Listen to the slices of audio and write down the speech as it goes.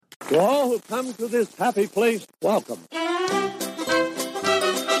To all who come to this happy place, welcome.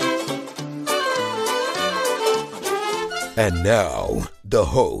 And now, the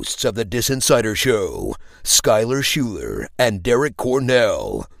hosts of the Disinsider Show, Skylar Schuler and Derek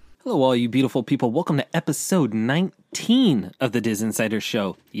Cornell. Hello, all you beautiful people. Welcome to episode 19 of the Disinsider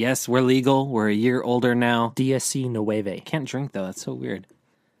Show. Yes, we're legal. We're a year older now. DSC Nueve. Can't drink, though. That's so weird.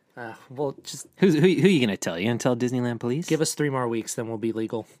 Well, just Who are you going to tell? You going to tell Disneyland Police? give us 3 more weeks, then we'll be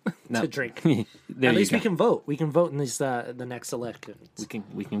legal No. to drink. There At you least go. we can vote. We can vote in these the next elections.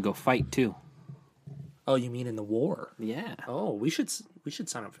 We can go fight, too. Oh, you mean in the war? Yeah. Oh, we should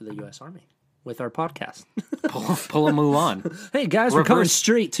sign up for the U.S. Army with our podcast. Pull a Mulan. Hey guys, we're coming Reverse-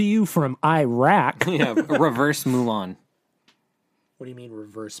 straight to you from Iraq. Yeah, reverse Mulan. What do you mean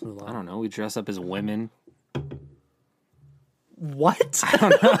reverse Mulan? I don't know. We dress up as women. What? I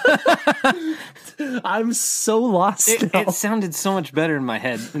don't know. I'm so lost now. It sounded so much better in my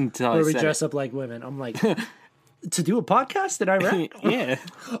head until Where I we said dress up like women. I'm like, to do a podcast in Iraq? it. Yeah.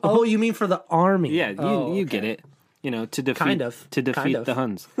 Oh, you mean for the army? Yeah, Oh, you okay. get it. You know, to defeat Kind of. the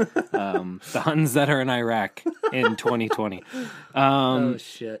Huns, the Huns that are in Iraq in 2020. Oh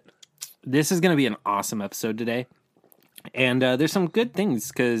shit. This is going to be an awesome episode today, and there's some good things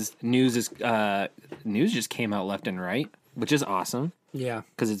because news just came out left and right, which is awesome Yeah.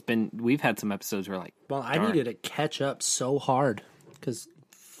 because we've had some episodes where like, Well, I darn. needed to catch up so hard because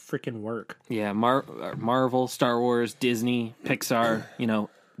freaking work. yeah, Marvel, Star Wars, Disney, Pixar,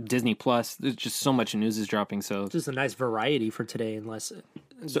 Disney Plus. There's just so much news is dropping. So Just a nice variety for today, unless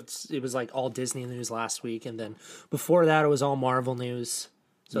it was like all Disney news last week, and then before that it was all Marvel news.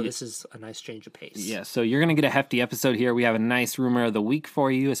 So this is a nice change of pace. yeah, so you're going to get a hefty episode here. We have a nice rumor of the week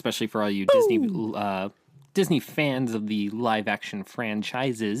for you, especially for all you Disney fans of the live action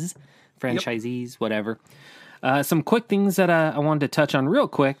franchisees, whatever. Some quick things that I wanted to touch on real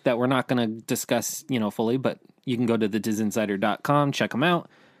quick that we're not going to discuss, fully, but you can go to thedisinsider.com, check them out.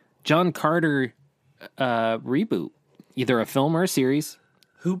 John Carter reboot, either a film or a series,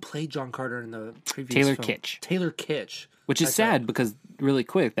 Who played John Carter in the previous Taylor film? Kitsch. Taylor Kitsch. which is sad because really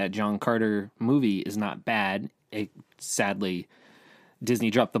quick, that John Carter movie is not bad. Sadly, Disney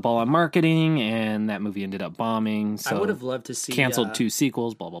dropped the ball on marketing, and that movie ended up bombing. So I would have loved to see canceled 2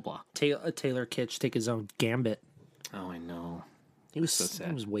 sequels. Blah blah blah. Taylor Kitsch take his own Gambit. Oh, I know. He was sad.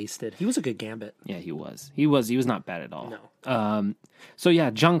 He was wasted. He was a good Gambit. Yeah, he was. He was not bad at all. No. So yeah,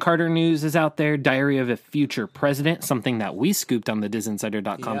 John Carter news is out there. Diary of a Future President, something that we scooped on the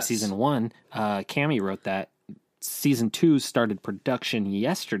Disinsider.com Yes. season 1. Cami wrote that. Season 2 started production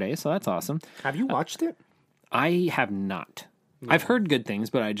yesterday, so that's awesome. Have you watched it? I have not. Yeah. I've heard good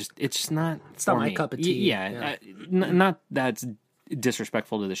things, but it's just not. It's not for my me. cup of tea. Yeah, not that's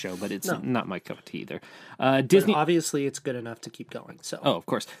disrespectful to the show, but it's not my cup of tea either. Disney, But obviously, it's good enough to keep going. So, oh, of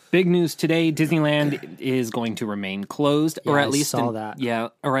course, big news today: Disneyland is going to remain closed, or Yeah, at I least saw that. Yeah,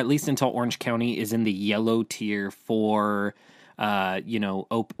 or at least until Orange County is in the yellow tier for,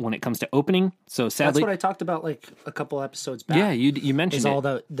 when it comes to opening. So that's sadly, what I talked about like a couple episodes back. yeah, you mentioned is it. all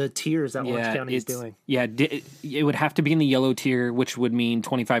the tiers that Orange County is doing. Yeah, it would have to be in the yellow tier, which would mean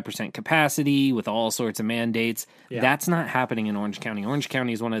 25% capacity with all sorts of mandates. Yeah. That's not happening in Orange County. Orange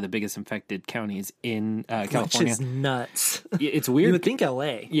County is one of the biggest infected counties in California. Which is nuts. It's weird. You would think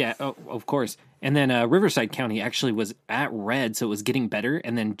LA. Yeah, of course. And then Riverside County actually was at red, so it was getting better.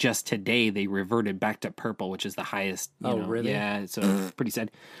 And then just today they reverted back to purple, which is the highest. Really? Yeah, so it's pretty sad.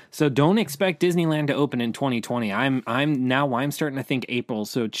 So don't expect Disneyland to open in 2020. I'm starting to think April.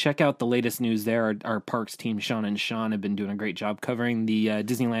 So check out the latest news there. Our parks team, Sean and Sean, have been doing a great job covering the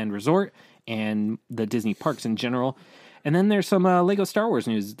Disneyland Resort and the Disney parks in general. And then there's some Lego Star Wars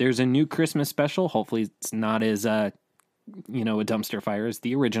news. There's a new Christmas special. Hopefully it's not as a dumpster fire is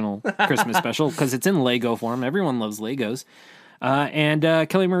the original Christmas special because it's in Lego form. Everyone loves Legos. And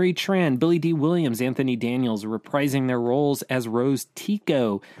Kelly Marie Tran, Billy D. Williams, Anthony Daniels reprising their roles as Rose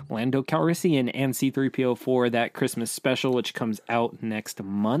Tico, Lando Calrissian, and C-3PO for that Christmas special, which comes out next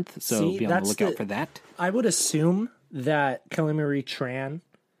month. So be on the lookout for that. I would assume that Kelly Marie Tran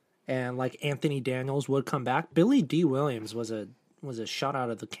and like Anthony Daniels would come back. Billy D. Williams was a shot out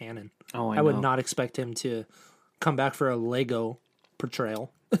of the cannon. Oh, I would not expect him to come back for a Lego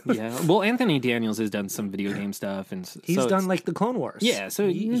portrayal. Yeah, well, Anthony Daniels has done some video game stuff, and He's done like the Clone Wars. Yeah, so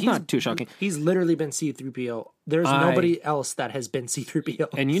he's not too shocking. He's literally been C-3PO. There's nobody else that has been C-3PO.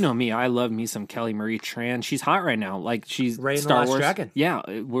 And you know me, I love me some Kelly Marie Tran. She's hot right now. Like she's Rey and the Star Last Wars. Dragon. Yeah,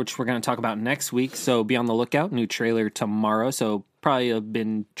 which we're going to talk about next week. So be on the lookout. New trailer tomorrow. So probably have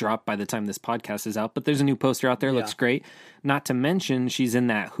been dropped by the time this podcast is out. But there's a new poster out there. Looks great. Not to mention she's in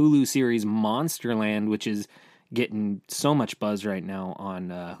that Hulu series Monsterland, which is getting so much buzz right now on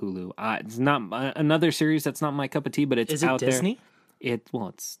Hulu. It's not another series that's not my cup of tea, but it's out Disney? there. It's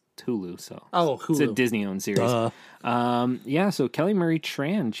Hulu, so Hulu. It's a Disney-owned series. So Kelly Marie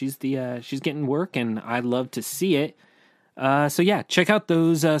Tran, she's getting work, and I'd love to see it. Check out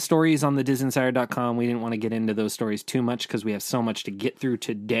those stories on the Disinsider.com. We didn't want to get into those stories too much because we have so much to get through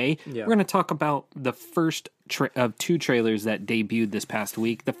today. Yeah. We're going to talk about the first of two trailers that debuted this past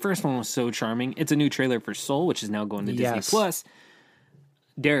week. The first one was so charming. It's a new trailer for Soul, which is now going to Disney Plus.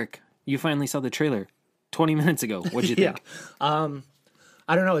 Derek, you finally saw the trailer 20 minutes ago. What'd you think?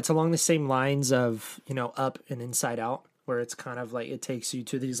 I don't know. It's along the same lines of, Up and Inside Out, where it's kind of like it takes you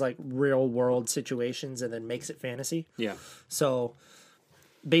to these like real world situations and then makes it fantasy. Yeah. So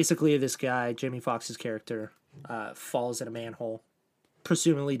basically this guy, Jamie Foxx's character, falls in a manhole,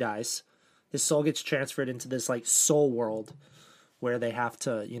 presumably dies. His soul gets transferred into this like soul world where they have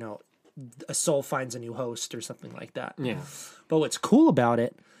to, a soul finds a new host or something like that. Yeah. But what's cool about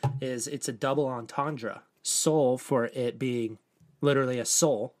it is it's a double entendre. Soul for it being literally a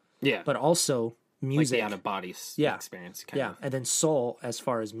soul. Yeah. But also music. Like the out-of-body experience. Kind of. And then soul as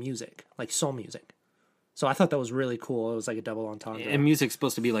far as music, like soul music. So I thought that was really cool. It was like a double entendre. And music's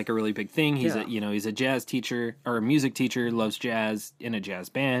supposed to be like a really big thing. He's a jazz teacher or a music teacher, loves jazz in a jazz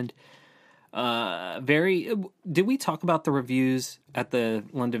band. Did we talk about the reviews at the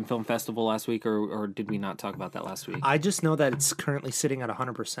London Film Festival last week, or did we not talk about that last week? I just know that it's currently sitting at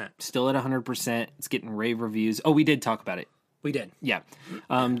 100%. Still at 100%. It's getting rave reviews. Oh, we did talk about it. We did. Yeah.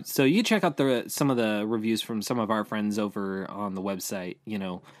 So you check out some of the reviews from some of our friends over on the website.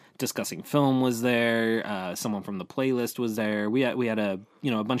 Discussing Film was there. Someone from the playlist was there. We had a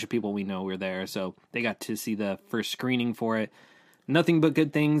bunch of people we know were there, so they got to see the first screening for it. Nothing but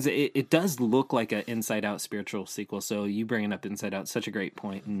good things. It does look like an Inside Out spiritual sequel. So you bringing up Inside Out, such a great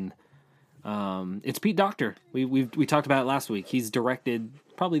point. And it's Pete Docter. We talked about it last week. He's directed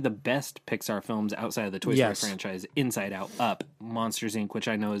probably the best Pixar films outside of the Toy Story franchise: Inside Out, Up, Monsters Inc., which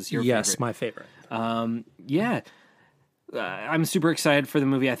I know is your favorite. Yes, my favorite. I'm super excited for the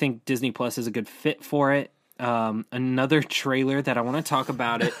movie. I think Disney Plus is a good fit for it. Another trailer that I want to talk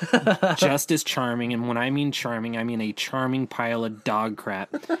about it, just as charming, and when I mean charming, I mean a charming pile of dog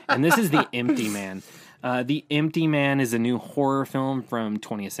crap. And this is The Empty Man. The Empty Man is a new horror film from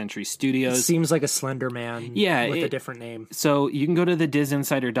 20th Century Studios. It seems like a Slender Man with a different name. So you can go to the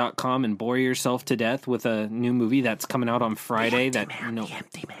Disinsider.com and bore yourself to death with a new movie that's coming out on Friday. The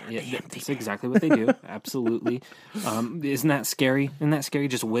Empty Man. That's exactly what they do. Absolutely. Isn't that scary? Isn't that scary?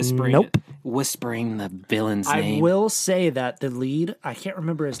 Just whispering, whispering the villain's name. I will say that the lead, I can't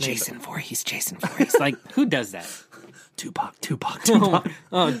remember his name. Jason Voorhees. Like, who does that? Tupac.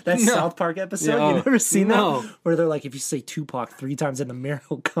 That South Park episode. Yeah, you never seen that? Where they're like, if you say Tupac 3 times in the mirror,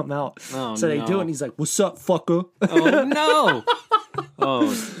 he'll come out. They do it, and he's like, "What's up, fucker?" Oh no!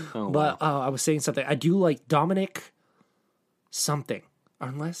 But I was saying something. I do like Dominic something,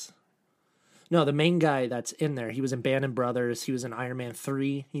 unless. No, the main guy that's in there. He was in Band of Brothers. He was in Iron Man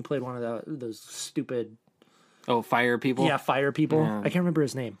 3. He played one of those stupid. Oh, fire people. Yeah, fire people. Yeah. I can't remember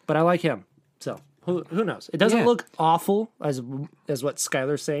his name, but I like him. So. Who knows? It doesn't look awful as what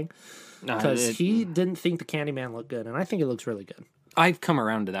Skylar's saying, because he didn't think the Candyman looked good, and I think it looks really good. I've come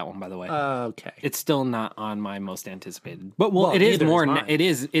around to that one, by the way. Okay, it's still not on my most anticipated, but it is more. It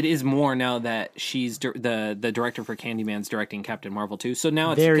is more now that she's the director for Candyman's directing Captain Marvel too. So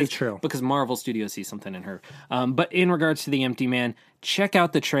now it's very true because Marvel Studios sees something in her. But in regards to The Empty Man, check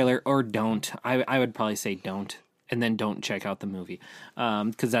out the trailer or don't. I would probably say don't, and then don't check out the movie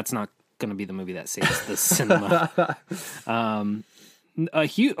because that's not going to be the movie that saves the cinema.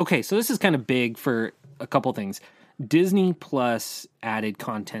 Okay, so this is kind of big for a couple things. Disney Plus added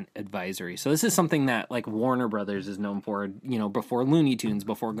content advisory. So this is something that like Warner Brothers is known for, before Looney Tunes,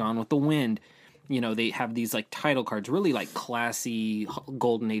 before Gone with the Wind. They have these like title cards, really like classy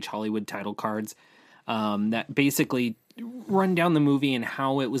Golden Age Hollywood title cards that basically run down the movie and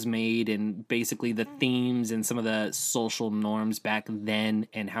how it was made and basically the themes and some of the social norms back then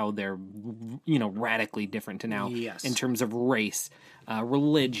and how they're radically different to now in terms of race,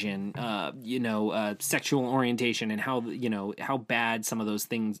 religion, sexual orientation, and how bad some of those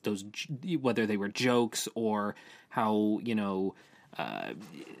things, whether they were jokes or how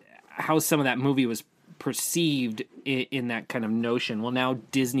some of that movie was perceived in that kind of notion. Well, now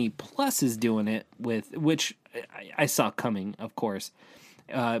Disney Plus is doing it with, which I saw coming, of course.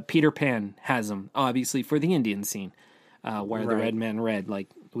 Peter Pan has them, obviously, for the Indian scene. Why are the red men red? Like,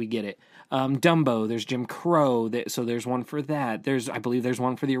 we get it. Dumbo, there's Jim Crow, so there's one for that. I believe there's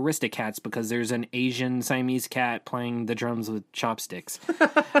one for the Aristocats because there's an Asian Siamese cat playing the drums with chopsticks.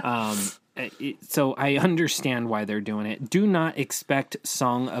 So I understand why they're doing it. Do not expect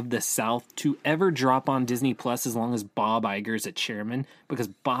Song of the South to ever drop on Disney Plus as long as Bob Iger is a chairman, because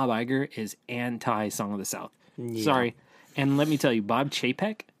Bob Iger is anti Song of the South. Yeah. Sorry. And let me tell you, Bob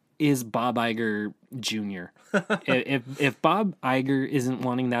Chapek is Bob Iger Jr. if Bob Iger isn't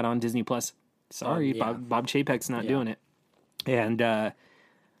wanting that on Disney Plus, sorry, Bob Chapek's not doing it. And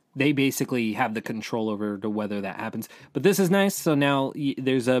they basically have the control over to whether that happens. But this is nice. So now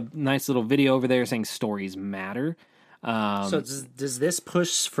there's a nice little video over there saying stories matter. So does this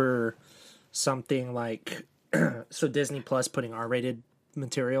push for something like so Disney Plus putting R-rated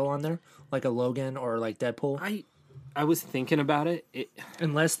material on there, like a Logan or like Deadpool? I was thinking about it.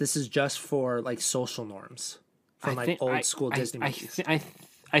 Unless this is just for like social norms from old school Disney movies.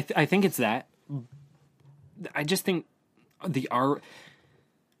 I think it's that. I just think the R.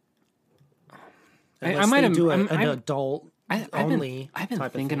 I might have do an adult only. I've been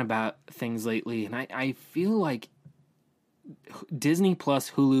thinking about things lately, and I feel like Disney Plus,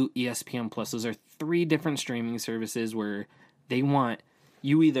 Hulu, ESPN Plus. Those are 3 different streaming services where they want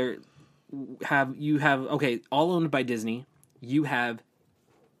you either have all owned by Disney. You have,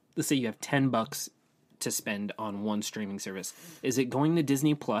 let's say you have $10 to spend on one streaming service. Is it going to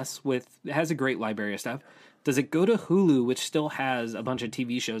Disney Plus it has a great library of stuff? Does it go to Hulu, which still has a bunch of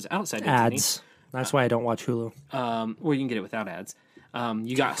TV shows outside of ads? Disney? That's why I don't watch Hulu. Or you can get it without ads.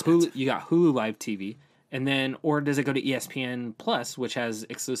 You got Hulu Live TV, and then or does it go to ESPN Plus, which has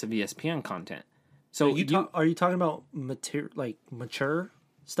exclusive ESPN content? So are you talking about mature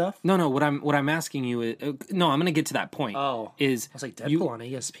stuff? No. What I'm asking you is no. I'm going to get to that point. Oh, I was like Deadpool on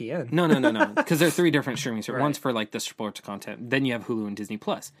ESPN. No. Because they're 3 different streaming services. Right. One's for like the sports content. Then you have Hulu and Disney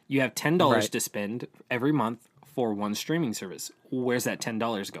Plus. You have $10 to spend every month for one streaming service. Where's that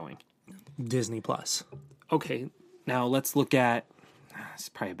 $10 going? Disney Plus. Okay, now let's look at. It's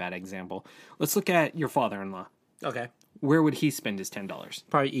probably a bad example. Let's look at your father-in-law. Okay, where would he spend his $10?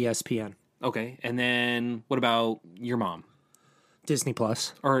 Probably ESPN. Okay, and then what about your mom? Disney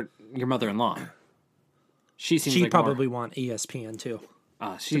Plus. Or your mother-in-law? She probably want ESPN too.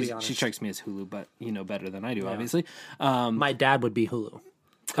 She strikes me as Hulu, but you know better than I do, obviously. My dad would be Hulu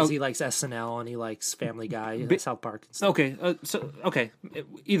because he likes SNL and he likes Family Guy, South Park and stuff. Okay,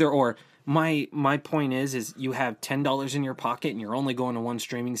 either or. My point is you have $10 in your pocket and you're only going to one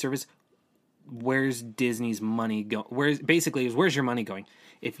streaming service. Where's Disney's money go? Where's your money going?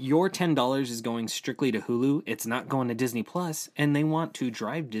 If your $10 is going strictly to Hulu, it's not going to Disney Plus, and they want to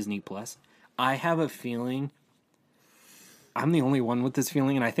drive Disney Plus. I have a feeling I'm the only one with this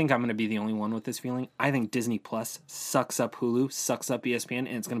feeling, and I think I'm going to be the only one with this feeling. I think Disney Plus sucks up Hulu, sucks up ESPN, and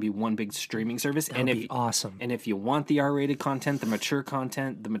it's going to be one big streaming service. That would be awesome. And if you want the R-rated content, the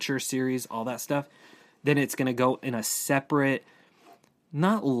mature series, all that stuff, then it's going to go in a separate,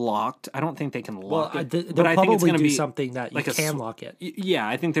 not locked. I don't think they can lock it. But I think it's going to be something that you can lock it. Yeah,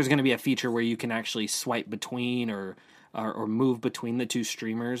 I think there's going to be a feature where you can actually swipe between or move between the 2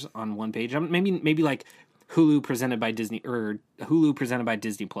 streamers on one page. Maybe like Hulu presented by Disney, or Hulu presented by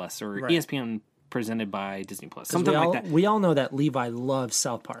Disney Plus, or ESPN presented by Disney Plus, something like that. We all know that Levi loves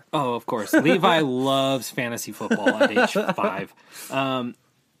South Park. Oh, of course, Levi loves fantasy football at age 5.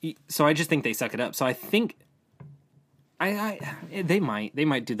 So I just think they suck it up. So I think they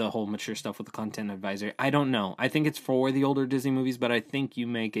might do the whole mature stuff with the content advisory. I don't know. I think it's for the older Disney movies, but I think you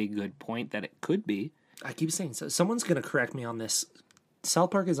make a good point that it could be. I keep saying so. Someone's going to correct me on this.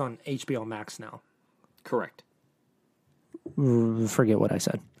 South Park is on HBO Max now. Correct. Forget what I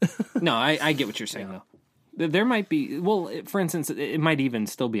said. No, I get what you're saying, though. There might be... Well, for instance, it might even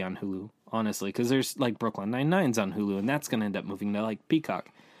still be on Hulu, honestly, because there's, like, Brooklyn Nine-Nine's on Hulu, and that's going to end up moving to, like, Peacock.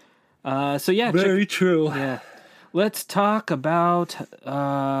 So, yeah. Very true. Yeah. Let's talk about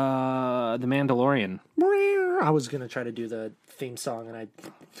The Mandalorian. I was going to try to do the theme song, and I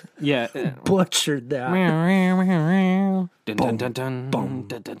butchered that. Dun, dun, dun, dun, dun,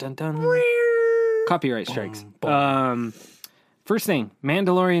 dun, dun, dun. Copyright strikes. First thing,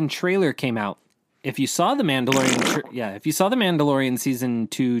 Mandalorian trailer came out. If you saw the Mandalorian season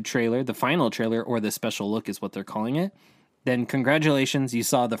 2 trailer, the final trailer, or the special look is what they're calling it, then congratulations, you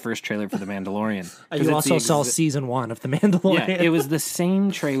saw the first trailer for the Mandalorian. You also saw season 1 of the Mandalorian. Yeah, it was the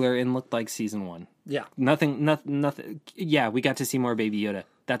same trailer and looked like season 1. Yeah, nothing. Yeah, we got to see more Baby Yoda.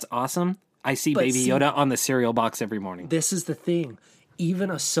 That's awesome. I see Baby Yoda on the cereal box every morning. This is the thing. Even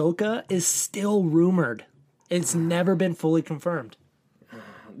Ahsoka is still rumored. It's never been fully confirmed.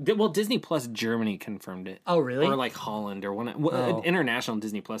 Well, Disney Plus Germany confirmed it. Oh, really? Or like Holland or an international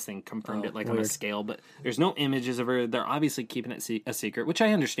Disney Plus thing confirmed it, like on a weird. scale. But there's no images of her. They're obviously keeping it a secret, which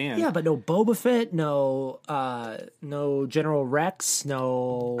I understand. Yeah, but no Boba Fett, no General Rex,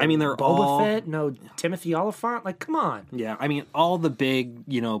 no. I mean, they're Boba all- Fett, no Timothy Oliphant. Like, come on. Yeah, I mean, all the big,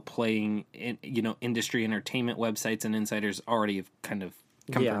 playing, industry entertainment websites and insiders already have kind of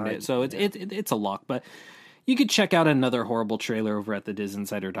confirmed it. So it's a lock. But you could check out another horrible trailer over at the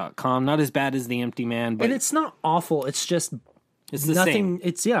Disinsider.com. Not as bad as The Empty Man, but And it's not awful. It's just it's the nothing. same.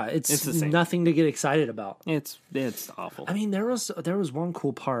 It's the same. nothing to get excited about. It's awful. I mean, there was one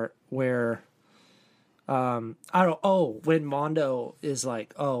cool part where, I don't. Oh, when Mondo is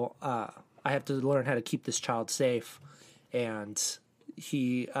like, I have to learn how to keep this child safe, and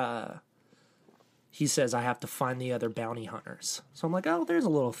he says I have to find the other bounty hunters. So I'm like, oh, there's a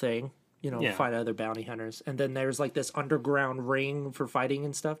little thing, find other bounty hunters, and then there's like this underground ring for fighting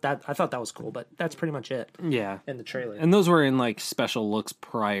and stuff. That I thought that was cool, but that's pretty much it. Yeah. In the trailer. And those were in like special looks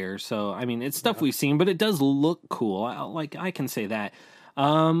prior, so I mean it's stuff we've seen, but it does look cool. I can say that.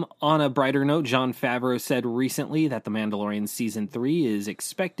 On a brighter note, Jon Favreau said recently that The Mandalorian season 3 is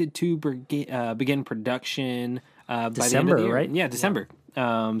expected to begin production by December, the end of the year. right? Yeah, December.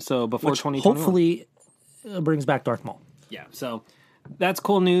 So before Which 2021. hopefully brings back Darth Maul. Yeah, so that's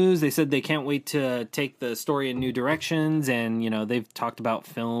cool news. They said they can't wait to take the story in new directions, and they've talked about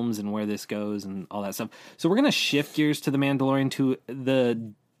films and where this goes and all that stuff. So we're gonna shift gears to The Mandalorian, to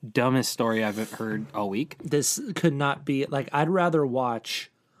the dumbest story I've heard all week. This could not be like I'd rather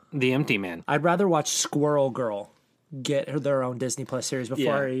watch The Empty Man. I'd rather watch Squirrel Girl get their own Disney Plus series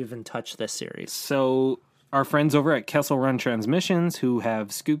before Yeah. I even touch this series. So our friends over at Kessel Run Transmissions, who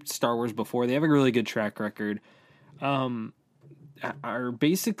have scooped Star Wars before, they have a really good track record, are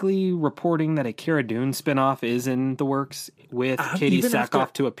basically reporting that a Cara Dune spinoff is in the works with Katie even Sackhoff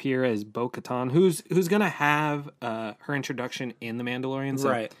after- to appear as Bo-Katan, who's going to have her introduction in The Mandalorian. So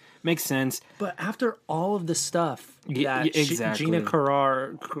Right. makes sense. But after all of the stuff, Exactly. Gina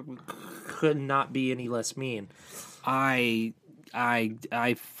Carrara could not be any less mean. I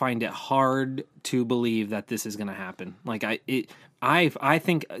find it hard to believe that this is going to happen. Like I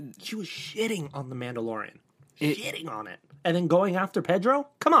think She was shitting on the Mandalorian, shitting on it, and then going after Pedro.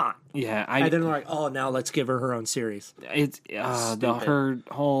 Come on. yeah, And then like, oh, now let's give her own series. it's her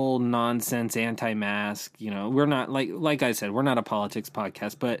whole nonsense anti-mask. We're not like I said, we're not a politics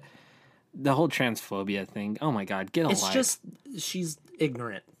podcast, but the whole transphobia thing. Oh my God, get a It's life. just she's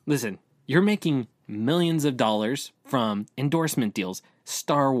ignorant. Listen, you're making millions of dollars from endorsement deals,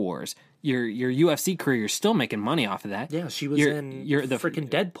 Star Wars. Your UFC career, you're still making money off of that. Yeah, she was in the freaking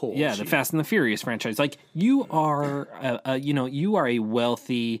Deadpool. Yeah, the Fast and the Furious franchise. Like you are, you are a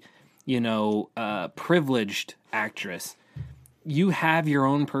wealthy, privileged actress. You have your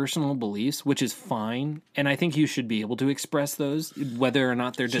own personal beliefs, which is fine, and I think you should be able to express those, whether or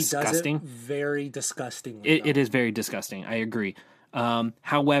not they're disgusting. Does it very disgustingly. It is very disgusting. I agree.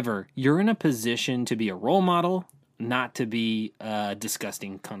 However, you're in a position to be a role model, not to be a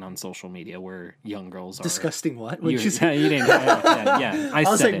disgusting cunt on social media where young girls are. Disgusting what? You, What'd you say? you didn't. Yeah. I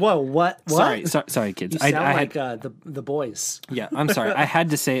was said like, it. whoa, what? Sorry, kids. You sound I like had, the boys. yeah, I'm sorry. I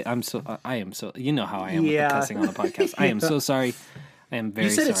had to say. I am so. You know how I am with the cussing on the podcast. I am so sorry. I am very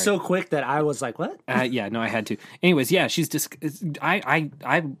You said sorry. it so quick that I was like, what? Yeah, no, I had to. Anyways, yeah, she's just. I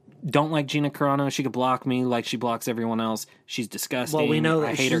don't like Gina Carano. She could block me like she blocks everyone else. She's disgusting. Well, we know I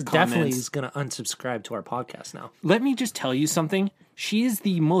that hate her she's definitely comments. going to unsubscribe to our podcast now. Let me just tell you something. She is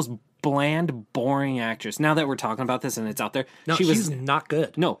the most bland, boring actress. Now that we're talking about this and it's out there, No, she's not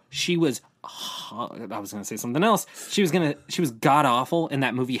good. No, she was. I was going to say something else. She was god awful in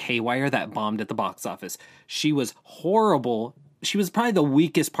that movie Haywire that bombed at the box office. She was horrible. She was probably the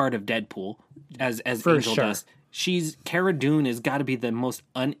weakest part of Deadpool as For Angel sure. Dust. Cara Dune has got to be the most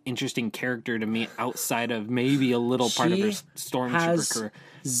uninteresting character to me outside of maybe a little part of her stormtrooper has career.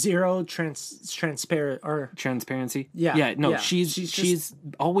 zero transparent or Transparency. Yeah, No, yeah. she's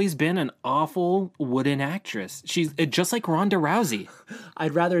always been an awful wooden actress. She's just like Ronda Rousey.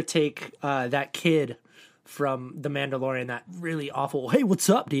 I'd rather take that kid from The Mandalorian, that really awful, hey, what's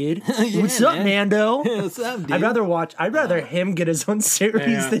up, dude? What's up, man. Mando? What's up, dude? I'd rather him get his own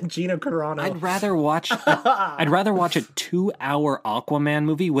series than Gina Carano. I'd rather watch a 2-hour Aquaman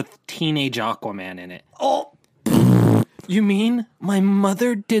movie with teenage Aquaman in it. Oh, You mean my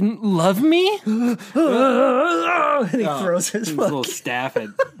mother didn't love me? And he throws his little staff at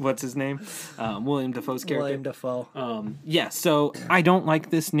what's his name, William Dafoe's character. William Dafoe. Yeah, so I don't like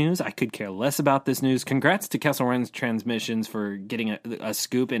this news. I could care less about this news. Congrats to Kessel Run Transmissions for getting a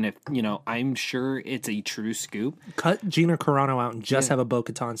scoop, and if I'm sure it's a true scoop. Cut Gina Carano out and just have a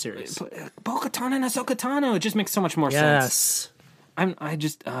Bo-Katan series. Bo-Katan and Ahsoka Tano. It just makes so much more sense. Yes. Make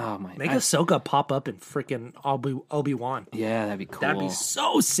Ahsoka pop up in freaking Obi-Wan. Yeah, that'd be cool. That'd be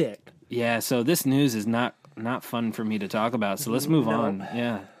so sick. Yeah, so this news is not fun for me to talk about, so let's move on.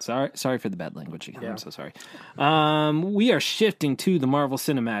 Yeah, sorry for the bad language again. I'm so sorry. We are shifting to the Marvel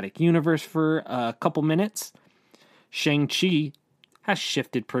Cinematic Universe for a couple minutes. Shang-Chi has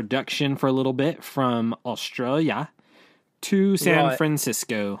shifted production for a little bit from Australia to San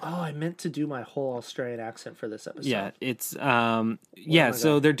Francisco. Oh, I meant to do my whole Australian accent for this episode. Yeah, it's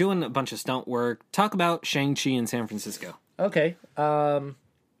so they're doing a bunch of stunt work. Talk about Shang-Chi in San Francisco. Okay. 1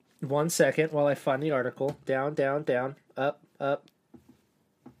 second while I find the article. Down, down, down, up, up.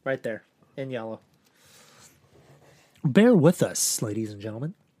 Right there in yellow. Bear with us, ladies and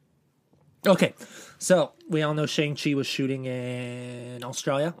gentlemen. Okay, so we all know Shang-Chi was shooting in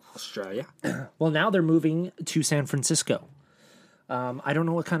Australia. Well, now they're moving to San Francisco. I don't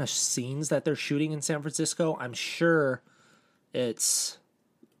know what kind of scenes that they're shooting in San Francisco. I'm sure it's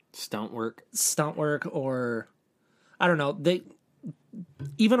stunt work, or I don't know.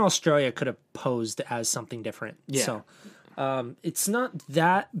 Even Australia could have posed as something different. Yeah. So it's not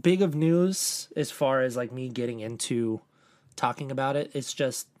that big of news as far as like me getting into talking about it. It's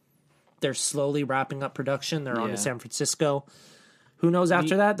just they're slowly wrapping up production. They're on to San Francisco. Who knows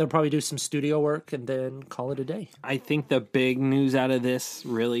after that? They'll probably do some studio work and then call it a day. I think the big news out of this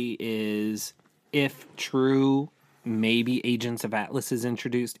really is, if true, maybe Agents of Atlas is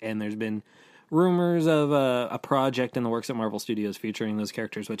introduced, and there's been rumors of a project in the works at Marvel Studios featuring those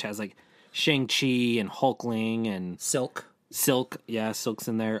characters, which has like Shang-Chi and Hulkling and Silk. Yeah, Silk's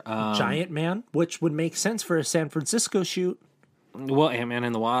in there. Giant Man, which would make sense for a San Francisco shoot. Well, Ant-Man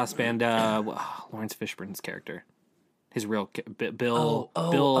and the Wasp and Lawrence Fishburne's character. His real Bill,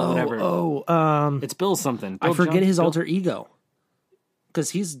 whatever. It's Bill something. Bill I forget his alter ego. Because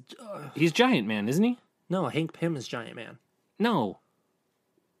he's Giant Man, isn't he? No, Hank Pym is Giant Man. No.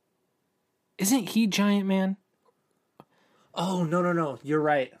 Isn't he Giant Man? Oh, no. You're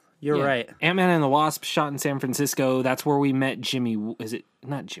right. You're right. Ant-Man and the Wasp shot in San Francisco. That's where we met Jimmy. Is it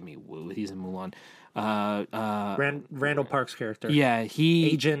not Jimmy Woo? He's in Mulan. Randall Park's character. Yeah,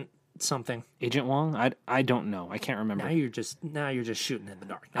 Agent something. Agent Wong? I don't know. I can't remember. Now you're just shooting in the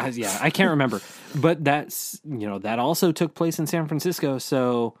dark. I can't remember. But that's that also took place in San Francisco.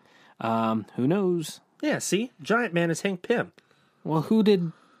 So who knows? Yeah. See, Giant Man is Hank Pym. Well, who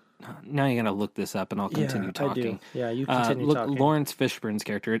did? Now you're gonna look this up, and I'll continue talking. I do. Yeah, you continue talking. Lawrence Fishburne's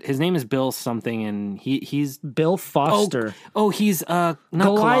character. His name is Bill something, and he's Bill Foster. Oh, he's not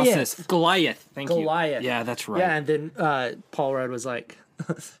Colossus. Goliath. Thank you. Goliath. Yeah, that's right. Yeah, and then Paul Rudd was like,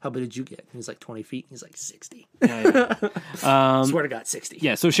 "How big did you get?" He's like 20 feet. He's like 60. Yeah. Swear to God, 60.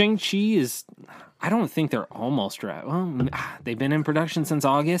 Yeah. So Shang-Chi is. I don't think they're almost wrapped. Well, they've been in production since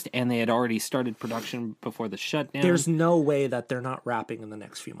August, and they had already started production before the shutdown. There's no way that they're not wrapping in the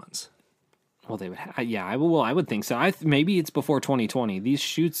next few months. Well, they would. I would think so. Maybe it's before 2020. These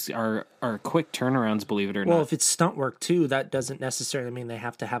shoots are quick turnarounds, believe it or not. Well, if it's stunt work too, that doesn't necessarily mean they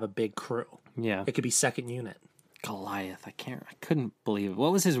have to have a big crew. Yeah, it could be second unit. Goliath. I couldn't believe it.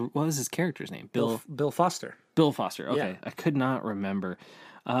 What was his character's name? Bill Foster. Bill Foster. Okay, yeah. I could not remember.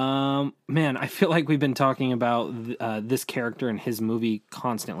 Man, I feel like we've been talking about this character and his movie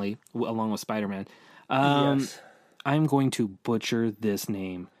constantly, along with Spider-Man. Yes. I'm going to butcher this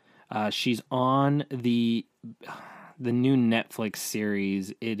name. She's on the new Netflix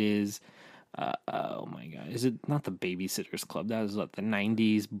series. It is, oh my God, is it not the Babysitter's Club? That was what, the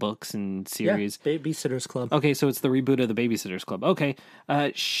 90s books and series. Yeah, Babysitter's Club. Okay, so it's the reboot of the Babysitter's Club. Okay,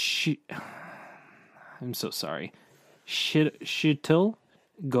 I'm so sorry. Chitil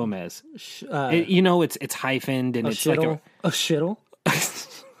Gomez. It's hyphened and it's like a shittle.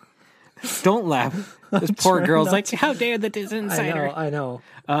 Don't laugh. This poor girl's like, how dare the Disinsider? I know.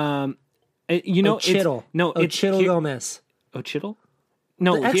 Chittle. It's Chittle Gomez. Chittle?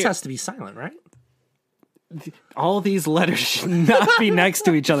 No, the X has to be silent, right? All these letters should not be next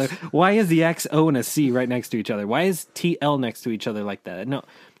to each other. Why is the X, O, and a C right next to each other? Why is TL next to each other like that? No,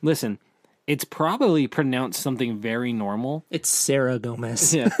 listen. It's probably pronounced something very normal. It's Sarah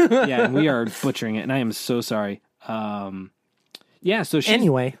Gomez. Yeah, and we are butchering it, and I am so sorry. So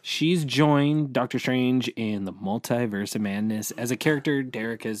she's joined Doctor Strange in the Multiverse of Madness as a character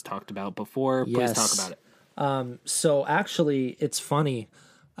Derek has talked about before. Please talk about it. So actually, it's funny.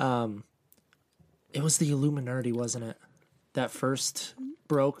 It was the Illuminati, wasn't it? That first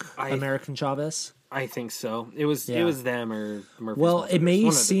broke American Chavez. I think so. It was them or Murphy's Well, Law. it may One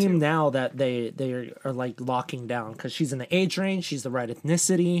of the seem two. now that they are like locking down because she's in the age range, she's the right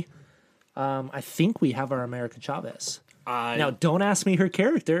ethnicity. I think we have our America Chavez. Now, don't ask me her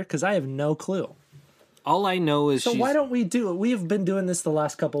character because I have no clue. All I know is So why don't we do it? We have been doing this the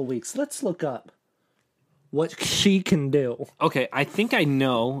last couple of weeks. Let's look up what she can do. Okay, I think I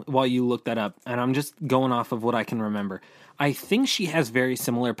know while you look that up, and I'm just going off of what I can remember. I think she has very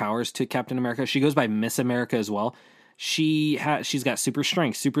similar powers to Captain America. She goes by Miss America as well. She's got super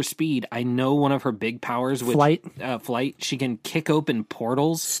strength, super speed. I know one of her big powers, which flight. She can kick open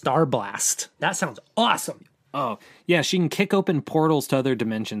portals. Star Blast. That sounds awesome. Oh, yeah, she can kick open portals to other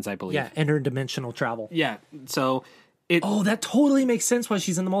dimensions, I believe. Yeah, interdimensional travel. Yeah, so Oh, that totally makes sense why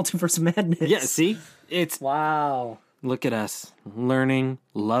she's in the Multiverse of Madness. yeah, see? Wow. Look at us, learning,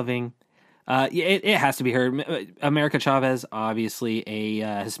 loving. It has to be her. America Chavez, obviously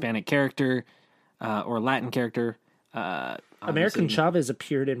a Hispanic character or Latin character. American Chavez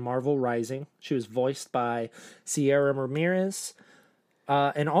appeared in Marvel Rising. She was voiced by Sierra Ramirez,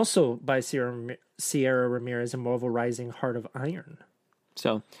 and also by Sierra Ramirez in Marvel Rising: Heart of Iron.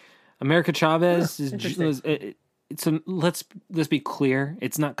 So, America Chavez interesting. let's be clear.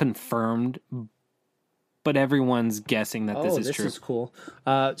 It's not confirmed, but everyone's guessing that this is true. This is cool.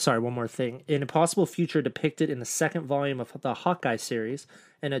 Sorry, one more thing. In a possible future depicted in the second volume of the Hawkeye series,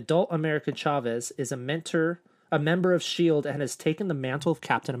 an adult America Chavez is a member of S.H.I.E.L.D. and has taken the mantle of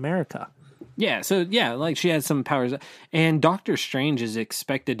Captain America. Yeah, so like she has some powers. And Doctor Strange is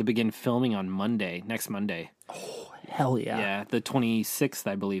expected to begin filming on next Monday. Oh, hell yeah. Yeah, the 26th,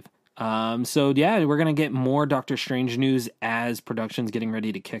 I believe. So yeah, we're going to get more Doctor Strange news as production's getting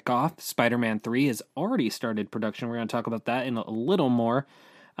ready to kick off. Spider-Man 3 has already started production. We're going to talk about that in a little more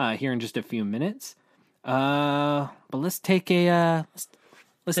here in just a few minutes. But let's take let's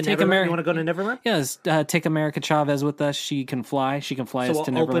take America. You want to go to Neverland? Yeah, let's take America Chavez with us. She can fly. She can fly us to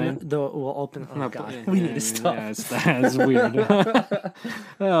Neverland. We'll open. Oh God, we need to stop. Yeah, that's weird.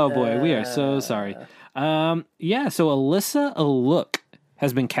 Oh boy, we are so sorry. So Alyssa Alook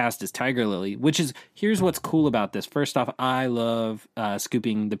has been cast as Tiger Lily, here's what's cool about this. First off, I love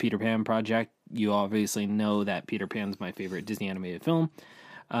scooping the Peter Pan project. You obviously know that Peter Pan's my favorite Disney animated film.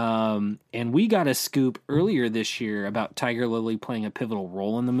 And we got a scoop earlier this year about Tiger Lily playing a pivotal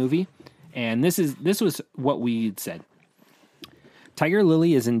role in the movie. And this was what we said. Tiger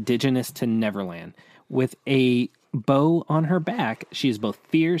Lily is indigenous to Neverland. With a bow on her back, she is both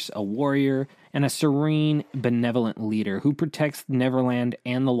fierce, a warrior, and a serene, benevolent leader who protects Neverland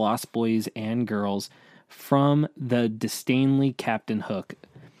and the Lost Boys and girls from the disdainly Captain Hook.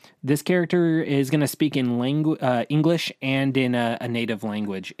 This character is going to speak in English and in a native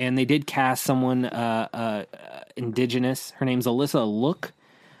language. And they did cast someone indigenous. Her name's Alyssa Look.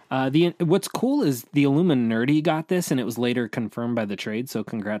 What's cool is the Illuminati got this, and it was later confirmed by the trade, so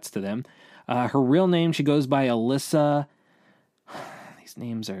congrats to them. Her real name, she goes by Alyssa... These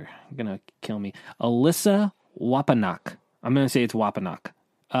names are going to kill me. Alyssa Wapanak. I'm going to say it's Wapanak.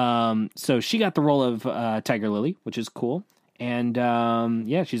 So she got the role of Tiger Lily, which is cool. And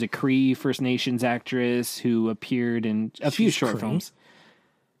she's a Cree First Nations actress who appeared in a few short films.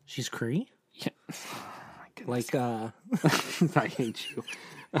 She's Cree? Yeah. Oh, my goodness. I hate you.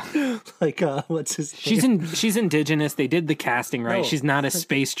 What's his name? She's indigenous. They did the casting right. No. She's not a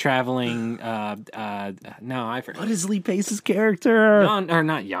space traveling. No, I forgot. What is Lee Pace's character?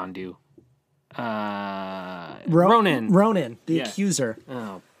 Not Yondu. Ronan. Ronan, the accuser.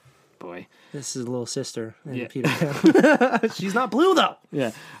 Oh boy. This is little sister in Peter Pan. She's not blue though.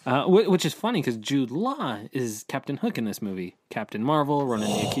 Yeah, which is funny because Jude Law is Captain Hook in this movie. Captain Marvel, Ronan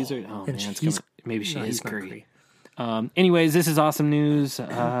the Accuser. Oh man, maybe she is Cree. Anyways, this is awesome news.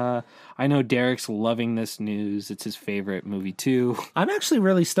 I know Derek's loving this news. It's his favorite movie too. I'm actually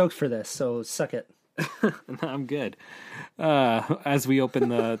really stoked for this, so suck it. I'm good. As we open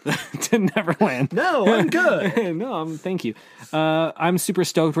the to Neverland. No, I'm good. No, thank you. I'm super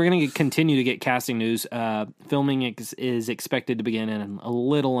stoked. We're going to continue to get casting news. Filming is expected to begin in a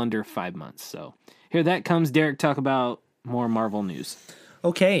little under 5 months. So here that comes. Derek, talk about more Marvel news.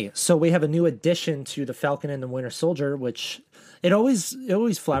 Okay, so we have a new addition to the Falcon and the Winter Soldier, which it always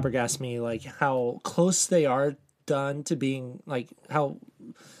flabbergasts me, like how close they are done to being, like how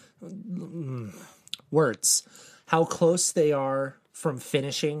how close they are from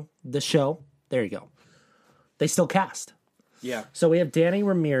finishing the show. There you go. They still cast. Yeah. So we have Danny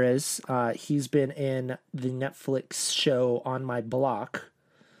Ramirez. He's been in the Netflix show On My Block.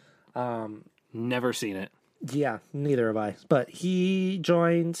 Never seen it. Yeah, neither have I. But he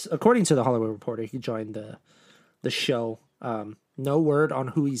joined, according to the Hollywood Reporter, he joined the show. No word on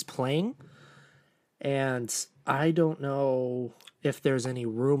who he's playing, and I don't know if there's any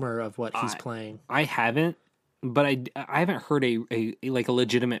rumor of what he's playing. I haven't, but I haven't heard a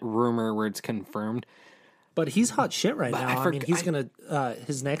legitimate rumor where it's confirmed. But he's hot shit right now. I mean, he's gonna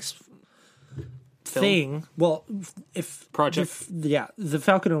his next thing. Well, the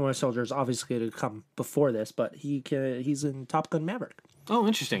Falcon and Winter Soldier is obviously going to come before this, but he's in Top Gun Maverick. Oh,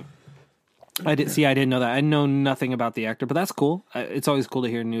 interesting. I didn't know that. I know nothing about the actor, but that's cool. It's always cool to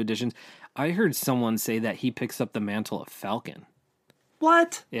hear new additions. I heard someone say that he picks up the mantle of Falcon.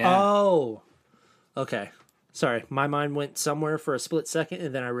 What? Yeah. Oh. Okay. Sorry, my mind went somewhere for a split second,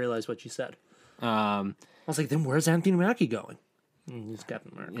 and then I realized what you said. I was like, then where's Anthony Mackie going? He's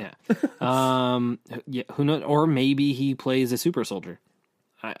Captain America. Yeah. Yeah. Who knows? Or maybe he plays a super soldier.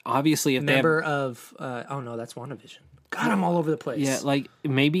 Obviously, if member of oh no, that's WandaVision. God, I'm all over the place. Yeah, like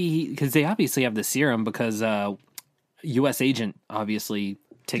maybe because they obviously have the serum because U.S. Agent obviously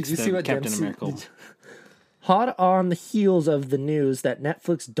takes the Captain America. Hot on the heels of the news that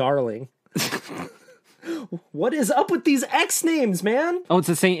Netflix darling. What is up with these X names, man? Oh, it's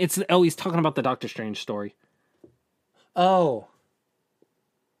the same. He's talking about the Doctor Strange story. Oh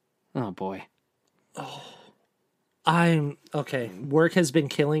boy. Oh, I'm okay. Work has been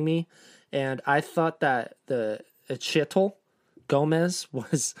killing me, and I thought that the Chital Gomez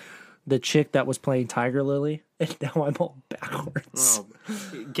was the chick that was playing Tiger Lily, and now I'm all backwards. Oh,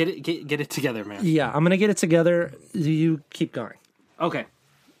 get it together, man. Yeah, I'm gonna get it together. You keep going. Okay.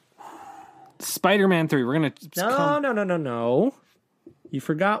 Spider-Man 3. We're gonna No. You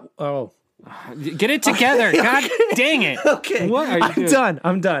forgot. Oh. Get it together. God dang it. Okay. What are you doing?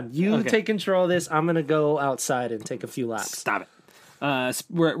 I'm done. You take control of this. I'm going to go outside and take a few laps. Stop it.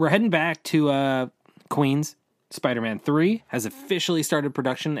 We're heading back to Queens. Spider-Man 3 has officially started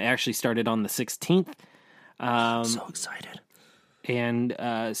production. It actually started on the 16th. I'm so excited. And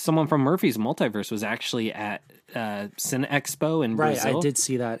someone from Murphy's Multiverse was actually at Cine Expo in Brazil. Right, I did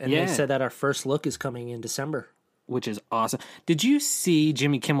see that. And they said that our first look is coming in December. Which is awesome. Did you see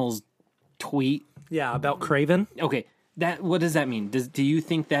Jimmy Kimmel's tweet? Yeah, about Craven. Okay, what does that mean? Do you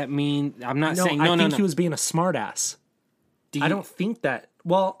think that mean? I'm not saying no. I think he was being a smartass. I don't think that.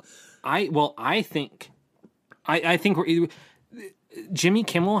 Well, I think Jimmy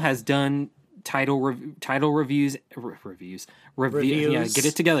Kimmel has done title reviews. Yeah, get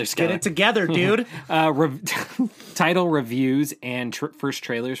it together, Skylar. Get it together, dude. Title reviews and first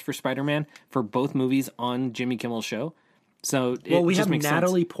trailers for Spider-Man for both movies on Jimmy Kimmel's show. So we have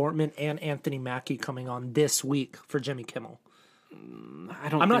Natalie Portman and Anthony Mackie coming on this week for Jimmy Kimmel.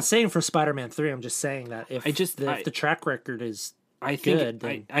 I'm not saying for Spider-Man 3. I'm just saying that if the track record is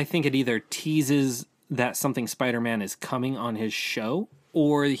good, I think it either teases that something Spider-Man is coming on his show,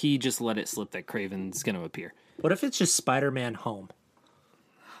 or he just let it slip that Craven's going to appear. What if it's just Spider-Man Home?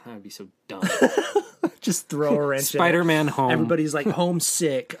 That would be so dumb. Just throw a wrench. Spider-Man Home. Everybody's like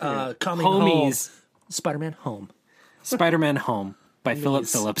homesick, coming Homies. home. Spider-Man Home. Spider-Man Home by Philip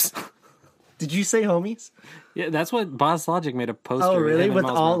Phillips. Did you say homies? Yeah, that's what Boz Logic made a poster. Oh, really? With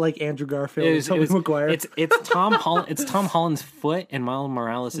all like Andrew Garfield and Tobey Maguire? It's Tom Holland. It's Tom Holland's foot and Miles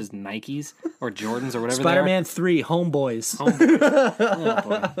Morales' Nikes or Jordans or whatever. Spider-Man 3, Homeboys. Oh,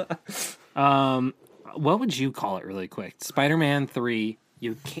 boy. What would you call it, really quick? Spider-Man 3.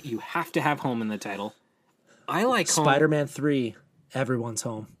 You have to have home in the title. I like home. Spider-Man 3. Everyone's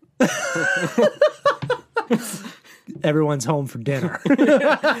home. Everyone's home for dinner.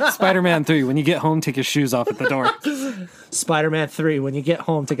 Spider-Man 3. When you get home, take your shoes off at the door. Spider-Man 3. When you get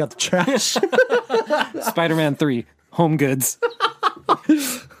home, take out the trash. Spider-Man 3. Home goods.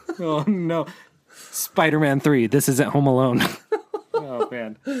 Oh, no. Spider-Man 3. This isn't Home Alone. Oh,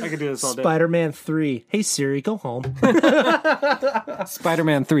 man. I could do this all day. Spider-Man 3. Hey, Siri, go home.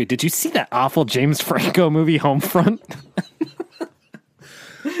 Spider-Man 3. Did you see that awful James Franco movie, Homefront?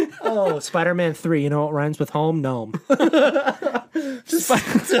 Oh, Spider-Man 3. You know what rhymes with home? Gnome. Just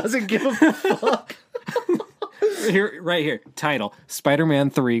doesn't give a fuck. Right here. Title.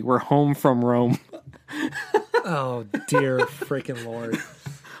 Spider-Man 3. We're home from Rome. Oh, dear freaking Lord.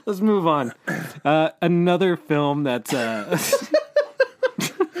 Let's move on. Another film that's...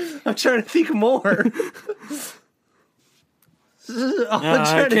 I'm trying to think more.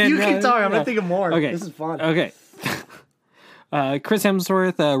 You keep talking. I'm going to think of more. Okay. This is fun. Okay. Chris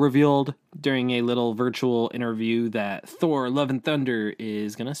Hemsworth revealed during a little virtual interview that Thor: Love and Thunder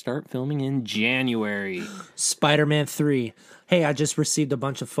is going to start filming in January. Spider-Man 3. Hey, I just received a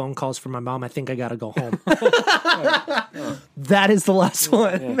bunch of phone calls from my mom. I think I got to go home. That is the last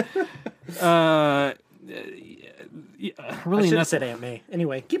one. Yeah. I really should have nothing. said Aunt May.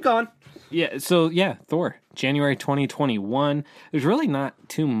 Anyway, keep going. Yeah, so yeah, Thor, January 2021. There's really not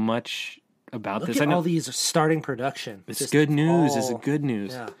too much about Look this. at I know all these starting production. it's Just good news. It's all- good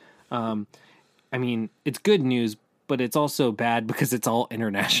news. Yeah. I mean, it's good news, but it's also bad because it's all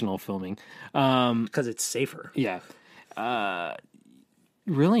international filming. Because it's safer. Yeah.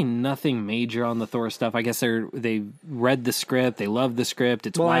 Really nothing major on the Thor stuff. I guess they read the script. They love the script.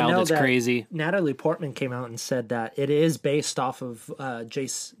 It's I wild. know It's that crazy. Natalie Portman came out and said that it is based off of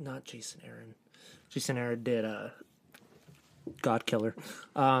Jason Aaron. Jason Aaron did God Killer.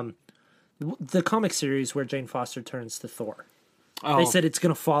 The comic series where Jane Foster turns to Thor. Oh, They said it's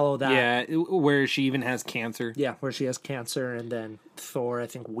going to follow that. yeah, where she even has cancer. Yeah, where she has cancer, and then Thor, I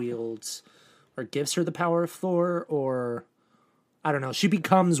think, wields or gives her the power of Thor, or I don't know. She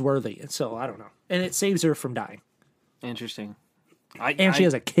becomes worthy, so I don't know. And it saves her from dying. Interesting. And she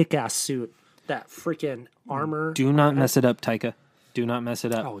has a kick-ass suit. That freaking armor. Do not mess it up, Taika. Do not mess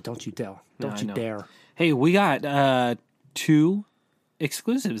it up. Oh, don't you dare. Don't I you know. dare. Hey, we got 2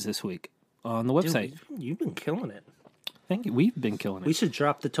 exclusives this week on the website. Dude, you've been killing it. Thank you. We've been killing it. We should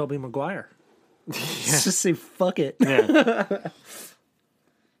drop the Tobey Maguire. Let's just say fuck it. Yeah.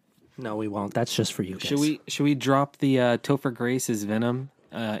 No, we won't. That's just for you guys. Should we drop the Topher Grace's Venom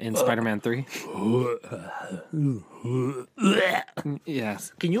in Spider-Man 3?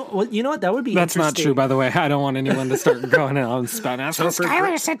 Yes. Can you? Well, you know what? That would be. That's not interesting. true, by the way. I don't want anyone to start going on spouting out.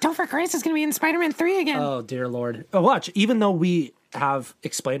 Skylar said Topher Grace is going to be in Spider-Man 3 again. Oh dear Lord! Oh, watch. Even though we have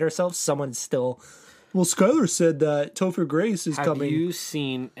explained ourselves, someone's still. Well, Skylar said that Topher Grace is Have coming. you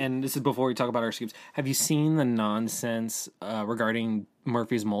seen, and this is before we talk about our scoops, have you seen the nonsense regarding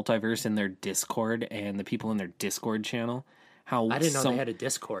Murphy's Multiverse in their Discord and the people in their Discord channel? How I didn't know they had a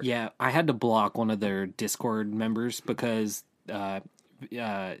Discord. Yeah, I had to block one of their Discord members because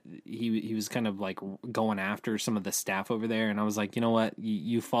he was kind of like going after some of the staff over there, and I was like, you know what,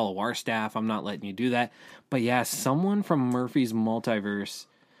 you follow our staff, I'm not letting you do that. But yeah, someone from Murphy's Multiverse,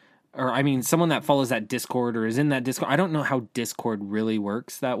 or I mean, someone that follows that Discord or is in that Discord. I don't know how Discord really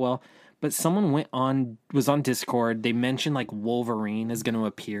works that well, but someone was on Discord. They mentioned like Wolverine is going to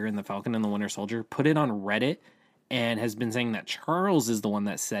appear in the Falcon and the Winter Soldier. Put it on Reddit and has been saying that Charles is the one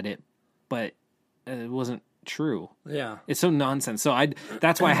that said it, but it wasn't true. Yeah. It's so nonsense. So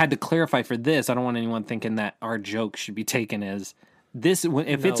that's why I had to clarify for this. I don't want anyone thinking that our joke should be taken as this.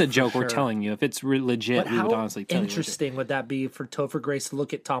 If it's a for joke, sure. we're telling you. If it's legit, But we would how honestly tell you. interesting would that be for Topher Grace to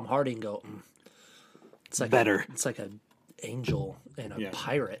look at Tom Hardy and go, "It's like Better." It's like an angel and a Yeah.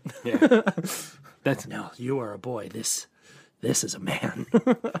 pirate." Yeah. That's No, you are a boy. This is a man.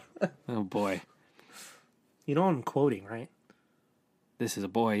 oh boy. You know what I'm quoting, right? This is a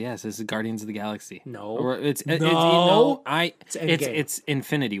boy. Yes, this is Guardians of the Galaxy. No. Or it's No. it's Endgame. it's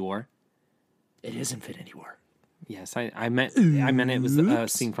Infinity War. It is Infinity War. Yes, I meant it was a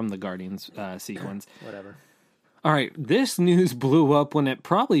scene from the Guardians sequence. Whatever. All right, this news blew up when it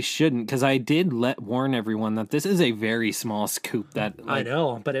probably shouldn't, because I did warn everyone that this is a very small scoop. That I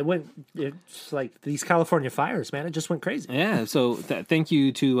know, but it's like these California fires, man. It just went crazy. Yeah, so thank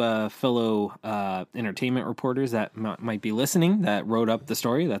you to fellow entertainment reporters that might be listening that wrote up the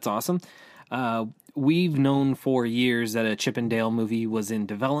story. That's awesome. We've known for years that a Chip and Dale movie was in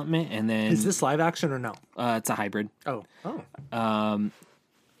development, and then Is this live action or no? it's a hybrid. Oh.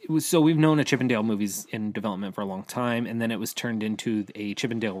 So we've known a Chip and Dale movie's in development for a long time, and then it was turned into a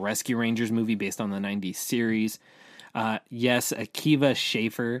Chip and Dale Rescue Rangers movie based on the 90s series. Yes, Akiva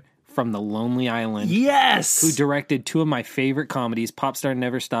Schaffer from The Lonely Island, Yes. who directed 2 of my favorite comedies, Pop Star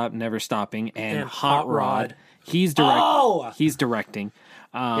Never Stop, Never Stopping, and Hot Rod. He's directing.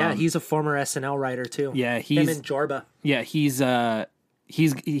 Yeah, he's a former SNL writer too. Yeah, him and Jorba. Yeah, he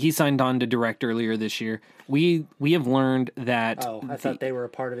signed on to direct earlier this year. We have learned that. Oh, I thought they were a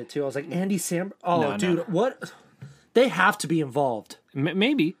part of it too. I was like, Andy Sam. Oh, No, dude, no. what? They have to be involved.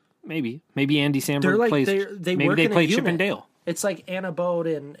 Maybe Andy Samberg They're like plays. they maybe work they in play a Chip unit. and Dale. It's like Anna Bode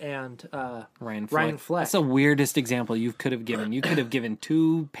and Ryan Fleck. That's the weirdest example you could have given. You could have given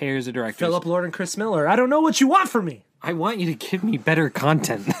 2 pairs of directors. Philip Lord and Chris Miller. I don't know what you want from me. I want you to give me better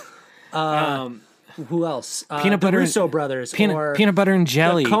content. Who else? Peanut butter the and- Russo brothers. or peanut butter and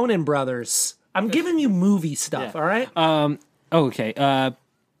jelly. the Conan brothers. I'm giving you movie stuff. All right. Okay.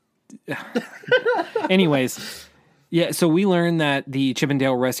 Anyways, yeah. So we learned that the Chip and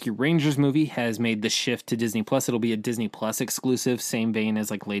Dale Rescue Rangers movie has made the shift to Disney Plus. It'll be a Disney Plus exclusive, same vein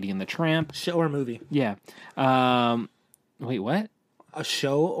as like Lady and the Tramp. Show or movie? Yeah. Wait, what? A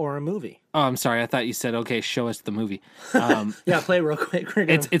show or a movie? Oh, I'm sorry. I thought you said, okay, show us the movie. Yeah, play it real quick. We're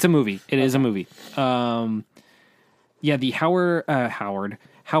gonna- It's a movie. It is a movie. Yeah, the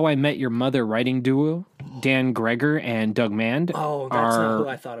How I Met Your Mother writing duo, Dan Gregor and Doug Mand. Oh, that's not who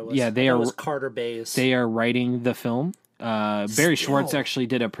I thought it was. Yeah, It was Carter Bays. They are writing the film. Barry Schwartz actually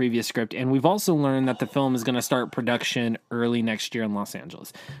did a previous script, and we've also learned that the film is going to start production early next year in Los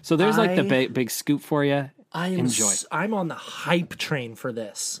Angeles. So there's like the big scoop for you. Enjoy. I'm on the hype train for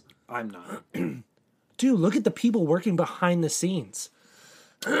this. I'm not. Dude, look at the people working behind the scenes.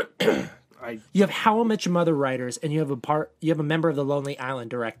 You have How I Met Your Mother writers, and you have a member of the Lonely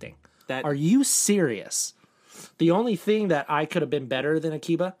Island directing. Are you serious? The only thing that I could have been better than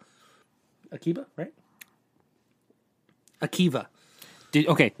Akiva, right? Akiva.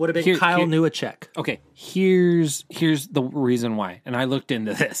 Would have been Kyle Newacek. Okay, here's the reason why, and I looked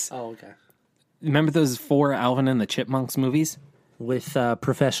into this. Oh, okay. Remember those 4 Alvin and the Chipmunks movies? With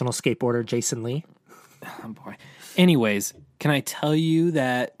professional skateboarder Jason Lee? Oh, boy. Anyways, can I tell you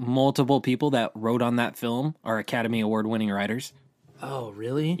that multiple people that wrote on that film are Academy Award-winning writers? Oh,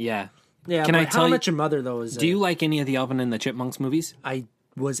 really? Yeah. Yeah, can I tell How you, Much Your Mother, though, is... Do you like any of the Alvin and the Chipmunks movies? I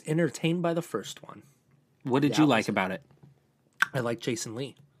was entertained by the first one. What did you like about it? I like Jason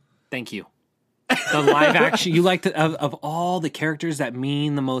Lee. Thank you. The live action, you like of all the characters that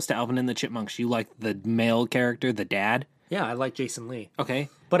mean the most to Alvin and the Chipmunks, you like the male character, the dad? Yeah, I like Jason Lee. Okay.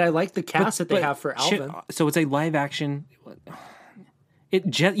 But I like the cast that they have for Alvin. So it's a live action.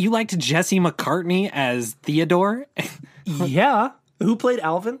 You liked Jesse McCartney as Theodore? Yeah. Who played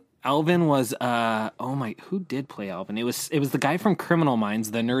Alvin? Alvin was who did play Alvin? It was the guy from Criminal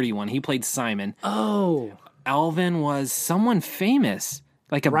Minds, the nerdy one. He played Simon. Oh. Alvin was someone famous.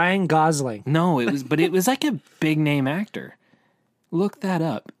 Like Ryan Gosling. No, it was like a big name actor. Look that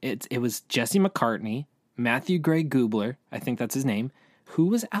up. It was Jesse McCartney, Matthew Gray Gubler, I think that's his name. Who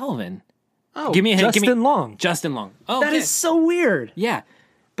was Alvin? Oh, Justin Long. Justin Long. Oh, that is so weird. Yeah,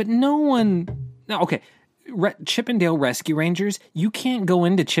 but no one. No, okay. Chippendale Rescue Rangers. You can't go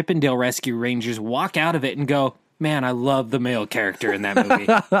into Chippendale Rescue Rangers, walk out of it, and go, "Man, I love the male character in that movie."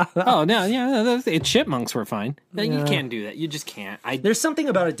 Oh no, yeah, Chipmunks were fine. Yeah. You can't do that. You just can't. There's something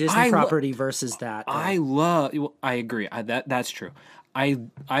about a Disney property versus that. I agree. That's true.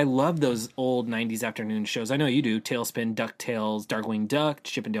 I love those old 90s afternoon shows. I know you do. Tailspin, DuckTales, Darkwing Duck,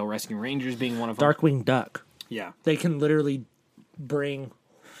 Chippendale Rescue Rangers being one of them. Darkwing Duck. Yeah. They can literally bring...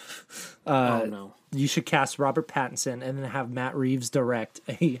 oh, no. You should cast Robert Pattinson and then have Matt Reeves direct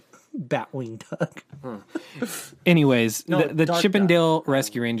a Batwing Duck. Anyways, the Chippendale Duck.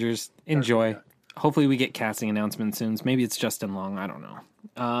 Rescue Rangers, enjoy. Hopefully we get casting announcements soon. Maybe it's Justin Long. I don't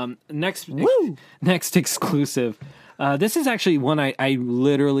know. Next exclusive... this is actually one I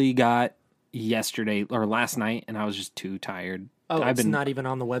literally got yesterday or last night, and I was just too tired. Oh, it's not even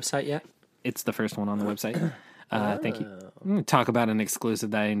on the website yet? It's the first one on the website. Thank you. I'm going to talk about an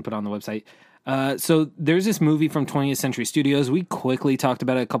exclusive that I didn't put on the website. So there's this movie from 20th Century Studios. We quickly talked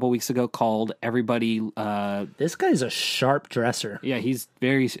about it a couple weeks ago called Everybody... this guy's a sharp dresser. Yeah, he's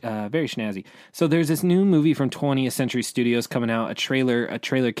very snazzy. So there's this new movie from 20th Century Studios coming out. A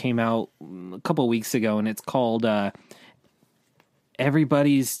trailer came out a couple weeks ago, and it's called...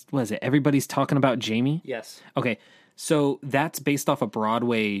 Everybody's talking about Jamie? Yes. Okay, so that's based off a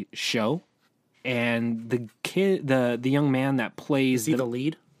Broadway show, and the young man that plays... Is he the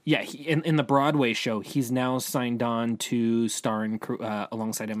lead? Yeah, in the Broadway show, he's now signed on to star in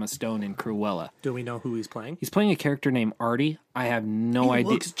alongside Emma Stone in Cruella. Do we know who he's playing? He's playing a character named Artie. I have no idea.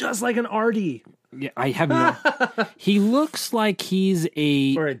 He looks just like an Artie. Yeah, I have no... He looks like he's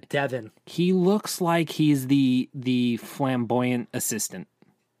a... Or a Devin. He looks like he's the flamboyant assistant.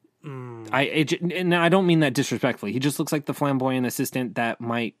 And I don't mean that disrespectfully. He just looks like the flamboyant assistant that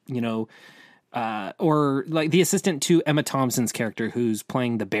might, or like the assistant to Emma Thompson's character who's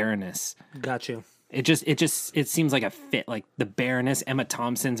playing the Baroness. Got you. It seems like a fit. Like the Baroness, Emma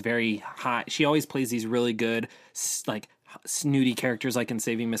Thompson's very hot. She always plays these really good, like, snooty characters like in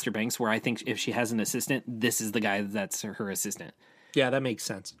Saving Mr. Banks, where I think if she has an assistant, this is the guy that's her assistant. Yeah, that makes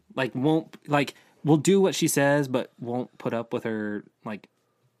sense. Will do what she says, but won't put up with her crap.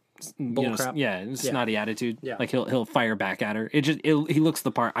 Snotty attitude. Yeah. Like he'll fire back at her. He looks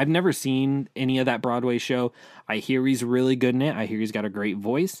the part. I've never seen any of that Broadway show. I hear he's really good in it. I hear he's got a great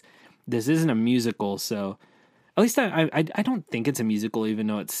voice. This isn't a musical, so at least I don't think it's a musical, even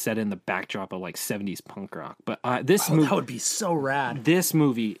though it's set in the backdrop of like 70s punk rock. But movie, that would be so rad. This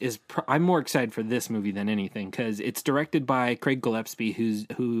movie is. I'm more excited for this movie than anything because it's directed by Craig Gillespie,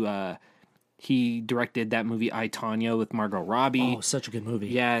 He directed that movie I, Tonya with Margot Robbie. Oh, such a good movie.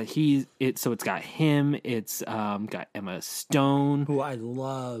 Yeah, so it's got him. It's got Emma Stone, who I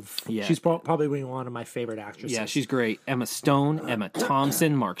love. Yeah. She's probably one of my favorite actresses. Yeah, she's great. Emma Stone, Emma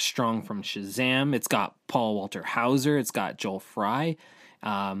Thompson, Mark Strong from Shazam. It's got Paul Walter Hauser. It's got Joel Fry.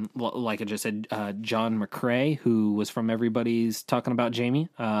 Like I just said, John McCrae, who was from Everybody's Talking About Jamie.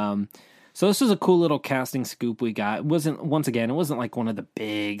 So this was a cool little casting scoop we got. It wasn't like one of the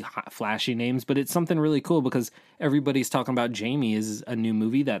big hot, flashy names, but it's something really cool because Everybody's Talking About Jamie is a new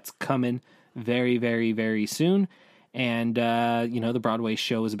movie that's coming very, very, very soon. And, the Broadway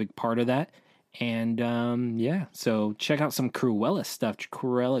show is a big part of that. And, so check out some Cruella stuff.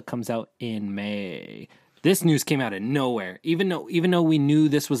 Cruella comes out in May. This news came out of nowhere. Even though we knew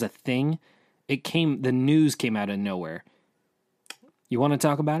this was a thing, the news came out of nowhere. You want to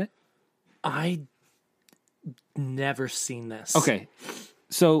talk about it? I never seen this. Okay.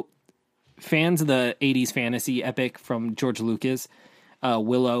 So fans of the 80s fantasy epic from George Lucas,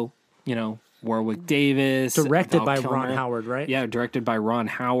 Willow, Warwick Davis. Directed by Kilmer. Ron Howard, right? Yeah, directed by Ron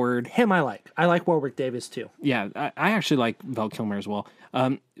Howard. Him I like. I like Warwick Davis too. Yeah, I actually like Val Kilmer as well.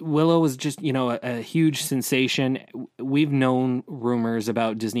 Willow was just, a huge sensation. We've known rumors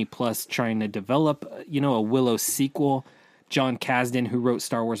about Disney Plus trying to develop, a Willow sequel. John Kasdan, who wrote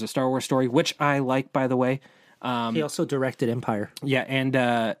Star Wars: A Star Wars Story, which I like, by the way. He also directed Empire. Yeah,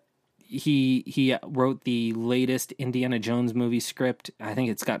 and he wrote the latest Indiana Jones movie script. I think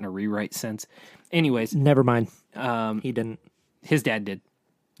it's gotten a rewrite since. Anyways, Never mind. He didn't. His dad did.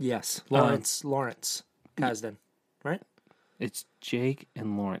 Yes, Lawrence Kasdan, right? It's Jake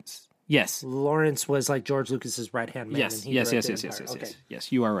and Lawrence. Yes, Lawrence was like George Lucas's right hand man. yes, and he yes. directed Empire. Okay.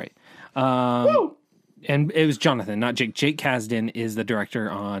 Yes. You are right. And it was Jonathan, not Jake. Jake Kasdan is the director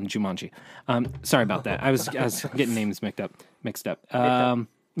on Jumanji. Sorry about that. I was getting names mixed up. Mixed up. So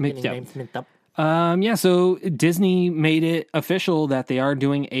Disney made it official that they are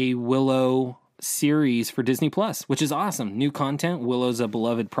doing a Willow series for Disney Plus, which is awesome. New content. Willow's a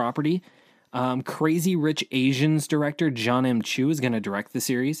beloved property. Crazy Rich Asians director John M. Chu is going to direct the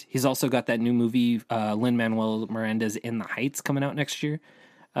series. He's also got that new movie, Lin-Manuel Miranda's In the Heights, coming out next year.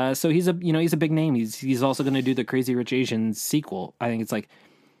 So he's a big name. He's also going to do the Crazy Rich Asians sequel. I think it's like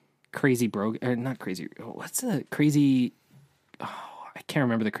Crazy Bro, or not Crazy. What's the Crazy? Oh, I can't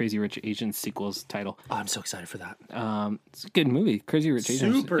remember the Crazy Rich Asians sequel's title. Oh, I'm so excited for that. It's a good movie. Crazy Rich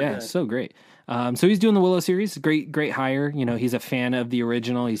Asians. Super Yeah, good. so great. So he's doing the Willow series. Great hire. He's a fan of the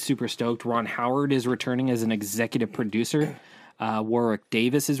original. He's super stoked. Ron Howard is returning as an executive producer. Warwick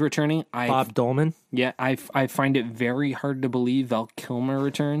Davis is returning. Bob Dolman. Yeah, I find it very hard to believe Val Kilmer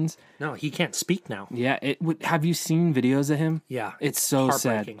returns. No, he can't speak now. Yeah, have you seen videos of him? Yeah, it's so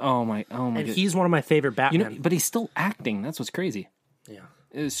sad. heartbreaking. Oh my And God. he's one of my favorite Batman. But he's still acting. That's what's crazy. Yeah.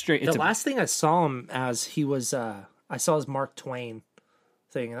 It was straight. The last thing I saw him as, he was, I saw his Mark Twain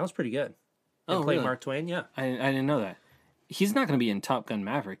thing, and that was pretty good. Oh, played really? Mark Twain, yeah. I didn't know that. He's not going to be in Top Gun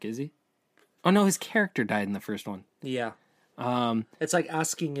Maverick, is he? Oh no, his character died in the first one. Yeah. It's like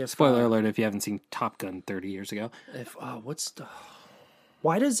asking if... Spoiler alert if you haven't seen Top Gun 30 years ago.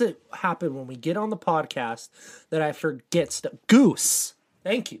 Why does it happen when we get on the podcast that I forget stuff? Goose.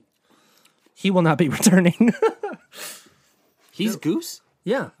 Thank you. He will not be returning. He's Goose?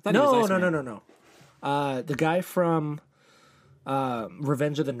 Yeah. thought he was No. Iceman. The guy from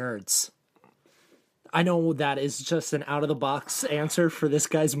Revenge of the Nerds. I know that is just an out-of-the-box answer for this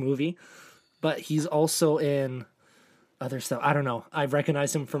guy's movie, but he's also in other stuff. I don't know. I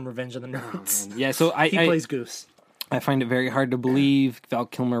recognize him from Revenge of the Nerds. Yeah, so He plays Goose. I find it very hard to believe Val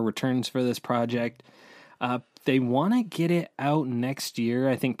Kilmer returns for this project. They want to get it out next year.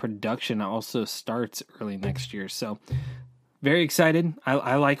 I think production also starts early next year. So very excited.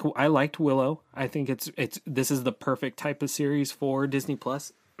 I liked Willow. I think this is the perfect type of series for Disney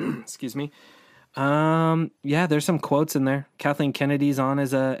Plus. Excuse me. There's some quotes in there. Kathleen Kennedy's on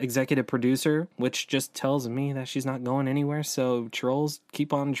as a executive producer, which just tells me that she's not going anywhere. So trolls,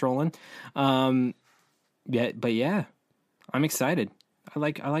 keep on trolling. I'm excited. I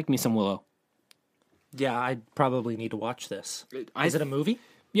like me some Willow. Yeah, I probably need to watch this. Is it a movie?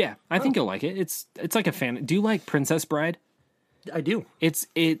 Yeah, I think you'll like it. It's like a fan. Do you like Princess Bride? I do. It's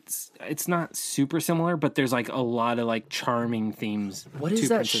not super similar, but there's like a lot of like charming themes. What is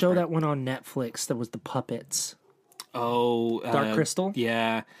that show that went on Netflix that was the puppets? Oh, Dark Crystal?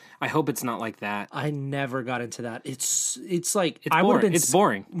 Yeah. I hope it's not like that. I never got into that. It's like It's I would have boring. been It's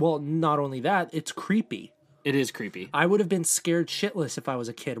boring. Well, not only that, it's creepy. It is creepy. I would have been scared shitless if I was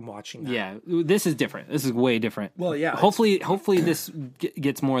a kid watching that. Yeah, this is different. This is way different. Well, yeah. Hopefully this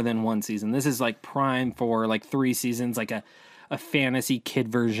gets more than one season. This is like prime for like 3 seasons, like a fantasy kid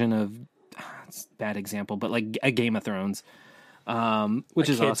version of bad example, but like a Game of Thrones, which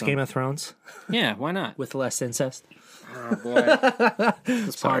is Kids awesome. Game of Thrones Yeah, why not? with less incest. Oh boy,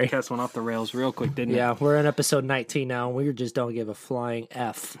 this Sorry. podcast went off the rails real quick, didn't it? Yeah, we're in episode 19 now. And we just don't give a flying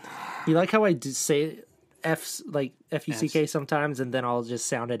F. You like how I say F's like F-U-C-K sometimes, and then I'll just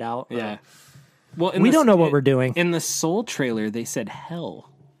sound it out? Yeah. Well, We don't know what we're doing. In the Soul trailer, they said hell.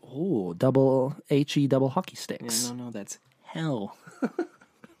 Oh, double H-E, double hockey sticks. Yeah, no, that's hell.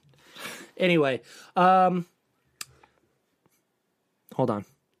 Anyway, hold on.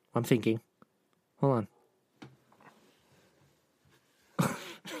 I'm thinking. Hold on.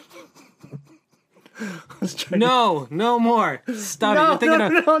 No more. Stop it.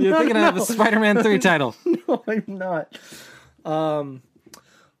 You're thinking of a Spider-Man 3 title. No, I'm not.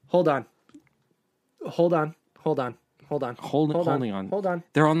 Hold on. Holding on.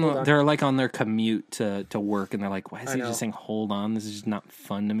 They're like on their commute to work, and they're like, why is he know. just saying hold on? This is just not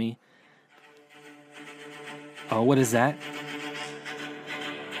fun to me. Oh, what is that?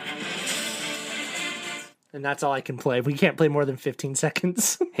 And that's all I can play. We can't play more than 15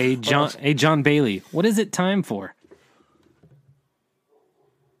 seconds. Hey John Bailey, what is it time for?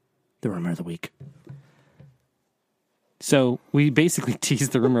 The rumor of the week. So we basically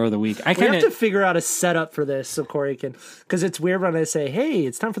teased the rumor of the week. We have to figure out a setup for this so Corey can, because it's weird when I say, "Hey,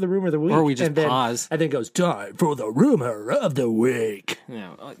 it's time for the rumor of the week," Or we just and then, pause. and then it goes, "Time for the rumor of the week."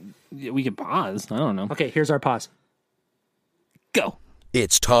 We could pause. I don't know. Okay, here's our pause. Go.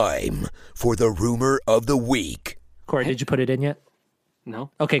 It's time for the rumor of the week. Corey, did you put it in yet?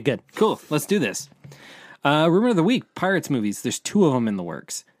 No. Okay, good. Cool. Let's do this. Rumor of the week: Pirates movies. There's 2 of them in the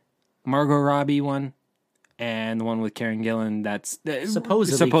works. Margot Robbie one, and the one with Karen Gillan. That's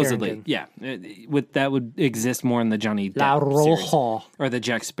Supposedly. yeah. That would exist more in the Johnny Depp La series, Roja. or the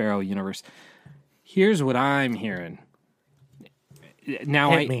Jack Sparrow universe. Here's what I'm hearing.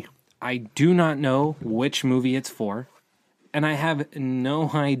 Now Hit me. I do not know which movie it's for, and I have no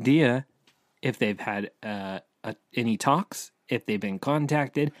idea if they've had any talks, if they've been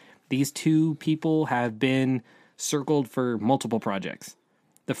contacted. These 2 people have been circled for multiple projects.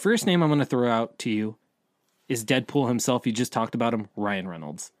 The first name I'm going to throw out to you is Deadpool himself. You just talked about him, Ryan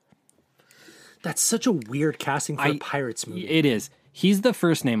Reynolds. That's such a weird casting for a Pirates movie. It is. He's the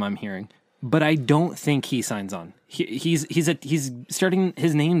first name I'm hearing, but I don't think he signs on. He's starting.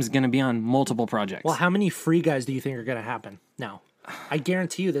 His name's going to be on multiple projects. Well, how many free guys do you think are going to happen now? I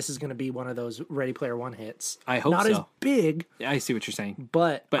guarantee you this is going to be one of those Ready Player One hits. I hope Not so. as big, I see what you're saying,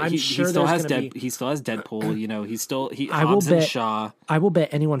 but I'm he sure still there's has going to be. He still has Deadpool. You know, I will Hobbs and bet- Shaw. I will bet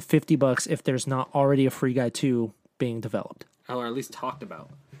anyone $50 if there's not already a Free Guy 2 being developed. Or at least talked about.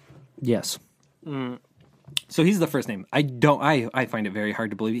 Yes. So he's the first name. I find it very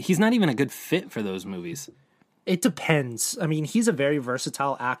hard to believe. He's not even a good fit for those movies. It depends. I mean, he's a very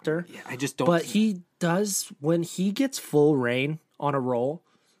versatile actor. Yeah, I just don't. But he does, when he gets full reign on a role,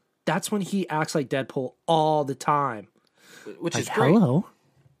 that's when he acts like Deadpool all the time. Which is Like, great. hello,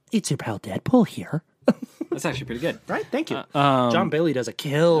 it's your pal Deadpool here. That's actually pretty good. Right? Thank you. John Bailey does a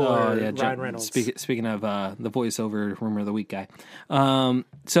killer Ryan Reynolds. Speaking of the voiceover rumor of the week guy,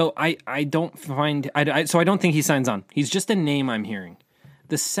 so I don't find so I don't think he signs on. He's just a name I'm hearing.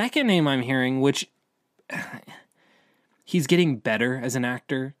 The second name I'm hearing, which he's getting better as an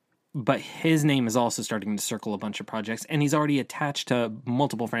actor, but his name is also starting to circle a bunch of projects, and he's already attached to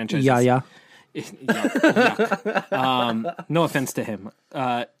multiple franchises. Yeah. No offense to him.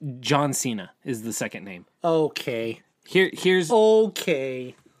 John Cena is the second name. Okay. Here's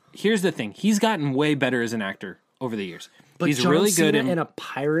Okay. the thing. He's gotten way better as an actor over the years. But He's John really Cena good in a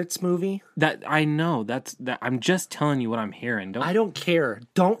Pirates movie? that. I know that. I'm just telling you what I'm hearing. I don't care.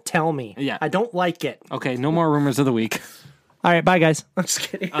 Don't tell me. Yeah. I don't like it. Okay, no more rumors of the week. All right, bye guys. I'm just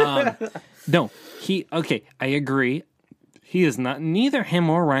kidding. No, I agree. He is not. Neither him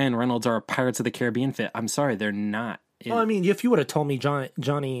or Ryan Reynolds are a Pirates of the Caribbean fit. I'm sorry, they're not. Well, I mean, if you would have told me Johnny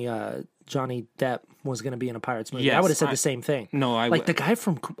Depp was going to be in a Pirates movie, Yes, I would have said the same thing. No, I like would- the guy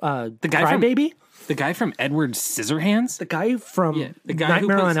from the guy from Crybaby, the guy from Edward Scissorhands. the guy from the guy who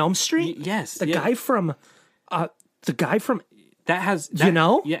Nightmare plays- on Elm Street. Yes, the yeah. guy from That has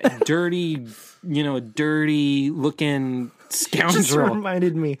dirty, dirty looking just scoundrel.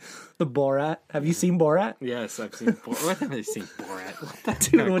 reminded me the Borat. Have you seen Borat? Yes, I've seen Borat. What have I seen Borat? What the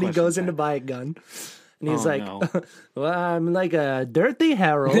Dude, when he goes in to buy a gun, and he's like, no. "Well, I'm like a dirty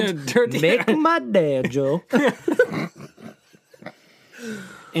Harold. Dirty Make my dad, Joe."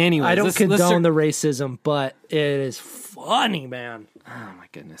 Anyways, I don't let's condone the racism, but it is funny, man. Oh my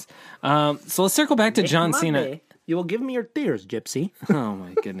goodness. So let's circle back to John My Cena. day. You will give me your tears, Gypsy. Oh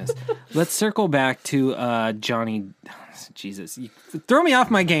my goodness. Let's circle back to Johnny. Jesus, you throw me off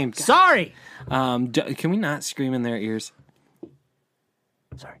my game. Sorry. Can we not scream in their ears?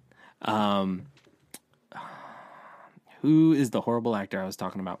 Sorry. Who is the horrible actor I was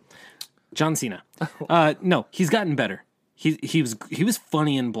talking about? John Cena. No, he's gotten better. He was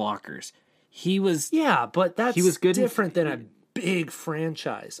funny in Blockers. Yeah, but he was good different than a big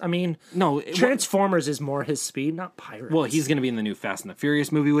franchise. I mean, no, Transformers is more his speed, not Pirates. Well, he's going to be in the new Fast and the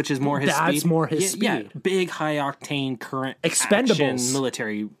Furious movie, which is more his speed. That's more his speed. Yeah, big, high-octane, current Expendables. action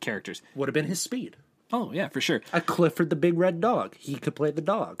military characters. Would have been his speed. Oh, yeah, for sure. A Clifford the Big Red Dog. He could play the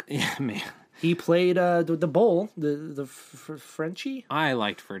dog. Yeah, man. He played the bull, the Frenchie. I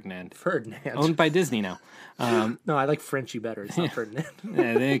liked Ferdinand. Ferdinand. Owned by Disney now. No, I like Frenchie better. It's not Ferdinand.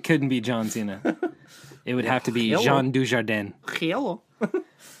 Yeah, it couldn't be John Cena. It would have to be Hello. Jean Dujardin. Hello.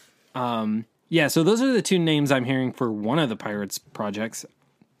 Yeah, so those are the two names I'm hearing for one of the Pirates projects.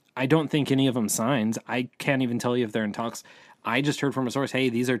 I don't think any of them signs. I can't even tell you if they're in talks. I just heard from a source, hey,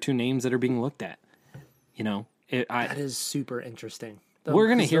 these are two names that are being looked at. You know, that is super interesting. We're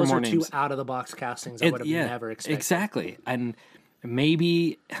going to hear more names. Two out of the box castings I would have never expected. Exactly. And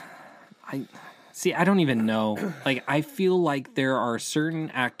maybe I don't even know. Like, I feel like there are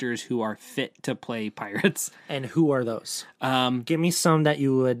certain actors who are fit to play pirates. And who are those? Give me some that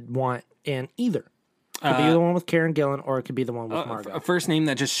you would want in either. It could be the one with Karen Gillan, or it could be the one with Margot. A first name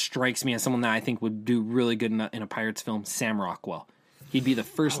that just strikes me as someone that I think would do really good in a Pirates film, Sam Rockwell. He'd be the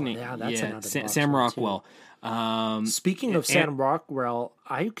first name. Yeah, that's Sam Rockwell. Speaking of Sam Rockwell,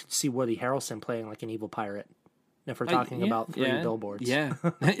 I could see Woody Harrelson playing like an evil pirate. If we're talking about three billboards. Yeah.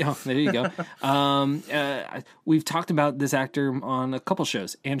 Oh, there you go. We've talked about this actor on a couple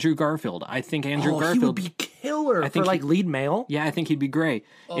shows. Andrew Garfield. I think Andrew Garfield. He would be killer for lead male. Yeah, I think he'd be great.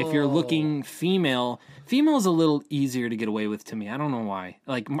 If you're looking female is a little easier to get away with to me. I don't know why.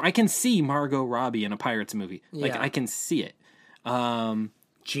 Like, I can see Margot Robbie in a Pirates movie. Like, I can see it.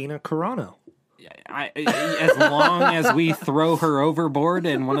 Gina Carano. As long as we throw her overboard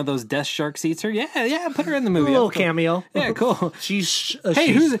and one of those death shark seats her, put her in the movie. A little cameo. Yeah, cool. She's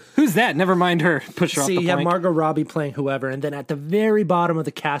who's that? Never mind her. Push her off the plank. You have Margot Robbie playing whoever, and then at the very bottom of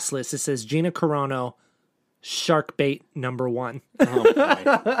the cast list, it says Gina Carano, shark bait number 1. Oh, boy.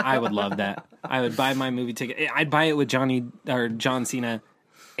 I would love that. I would buy my movie ticket. I'd buy it with John Cena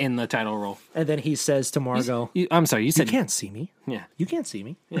in the title role. And then he says to Margot, I'm sorry, you said... You can't see me. Yeah. You can't see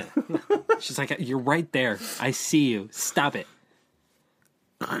me. Yeah. She's like, you're right there. I see you. Stop it.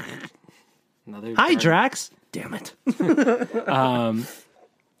 Hi, Drax. Damn it.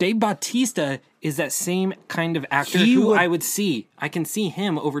 Dave Bautista is that same kind of actor I would see. I can see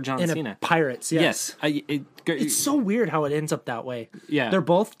him over John Cena. Pirates, yes. It's so weird how it ends up that way. Yeah. They're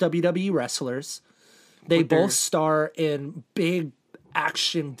both WWE wrestlers. They both star in big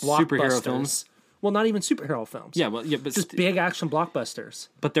action blockbusters. Superhero films. Well, not even superhero films. Yeah, but just big action blockbusters.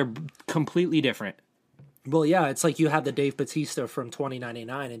 But they're completely different. Well, yeah, it's like you have the Dave Bautista from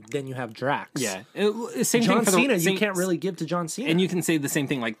 2099, and then you have Drax. Yeah, same John thing for Cena. You can't really give to John Cena, and you can say the same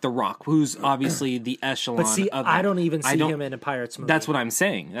thing like The Rock, who's obviously the echelon. But see, I don't even see him in a Pirates movie. That's what I'm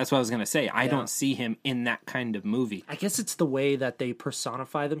saying. That's what I was going to say. I don't see him in that kind of movie. I guess it's the way that they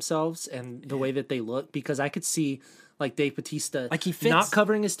personify themselves and the way that they look, because I could see like Dave Bautista, like he fits, not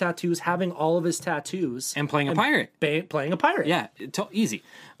covering his tattoos, having all of his tattoos, and playing a pirate. Playing a pirate. Yeah, easy.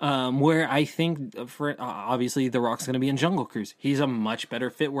 Where I think for obviously The Rock's going to be in Jungle Cruise. He's a much better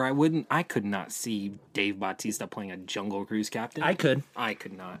fit. Where I could not see Dave Bautista playing a Jungle Cruise captain. I could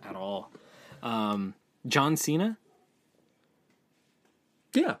not at all. John Cena.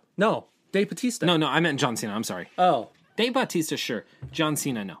 Yeah. No. Dave Bautista. No. I meant John Cena. I'm sorry. Oh. Dave Bautista, sure. John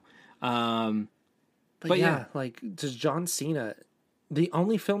Cena, no. But yeah, like, does John Cena, the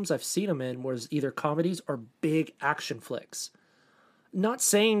only films I've seen him in was either comedies or big action flicks. Not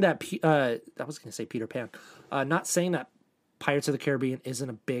saying that, I was going to say Peter Pan, not saying that Pirates of the Caribbean isn't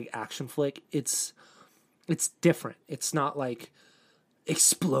a big action flick. It's different. It's not like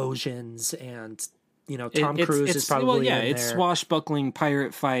explosions and, Tom Cruise is probably in there. It's swashbuckling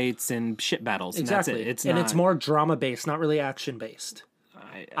pirate fights and ship battles. Exactly. And that's it. It's more drama-based, not really action-based.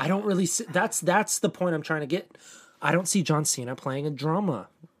 I don't really see, that's the point I'm trying to get. I don't see John Cena playing in a drama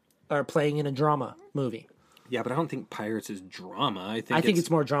movie. Yeah, but I don't think Pirates is drama. I think it's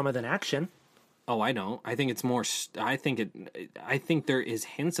more drama than action. Oh, I don't. I think it's more. I think there is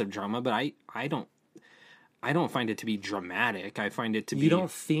hints of drama, but I don't find it to be dramatic. I find it to be. You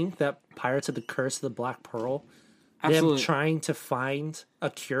don't think that Pirates of the Curse of the Black Pearl, absolutely, them trying to find a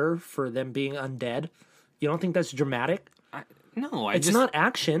cure for them being undead, you don't think that's dramatic? No, it's not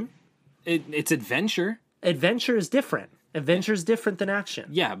action. It's adventure. Adventure is different. Adventure is different than action.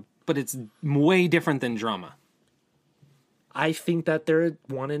 Yeah, but it's way different than drama. I think that they're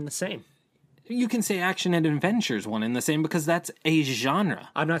one and the same. You can say action and adventure is one and the same because that's a genre.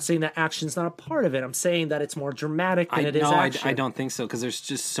 I'm not saying that action's not a part of it. I'm saying that it's more dramatic than it is action. I don't think so because there's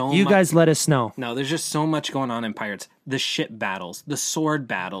just so much. You guys let us know. No, there's just so much going on in Pirates. The ship battles, the sword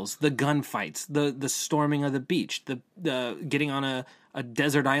battles, the gunfights, the storming of the beach, the getting on a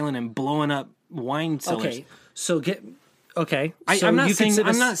desert island and blowing up wine cellars. Okay, I'm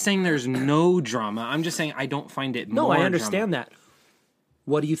not saying there's no drama. I'm just saying I don't find it more I understand that.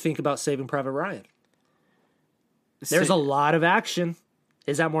 What do you think about Saving Private Ryan? There's a lot of action.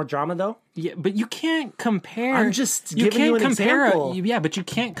 Is that more drama, though? Yeah, but you can't compare. I'm just giving you an example. Yeah, but you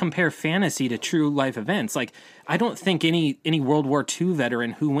can't compare fantasy to true life events. Like, I don't think any World War II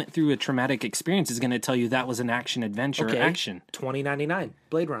veteran who went through a traumatic experience is going to tell you that was an action adventure or action. 2099,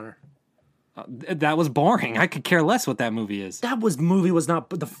 Blade Runner. That was boring. I could care less what that movie is. Movie was not.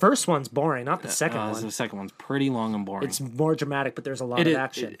 The first one's boring, not the second one. The second one's pretty long and boring. It's more dramatic, but there's a lot of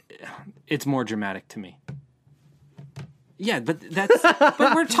action. It's more dramatic to me. Yeah, but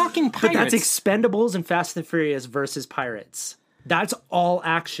we're talking pirates. But that's Expendables and Fast and Furious versus Pirates. That's all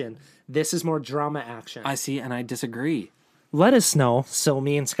action. This is more drama action. I see, and I disagree. Let us know so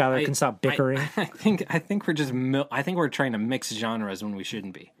me and Skylar can stop bickering. I think we're just. I think we're trying to mix genres when we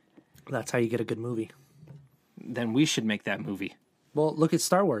shouldn't be. That's how you get a good movie. Then we should make that movie. Well, look at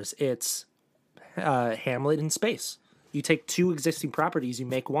Star Wars. It's Hamlet in space. You take two existing properties, you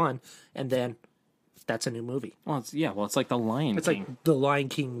make one, and then that's a new movie. Well, it's like the Lion King. It's like the Lion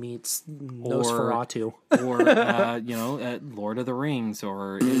King meets Nosferatu, or Lord of the Rings,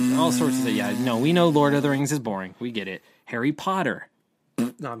 or all sorts of. Yeah, no, we know Lord of the Rings is boring. We get it. Harry Potter.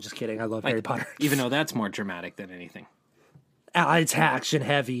 No, I'm just kidding. I love Harry Potter. Even though that's more dramatic than anything. It's action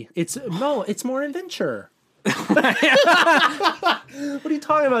heavy. It's more adventure. What are you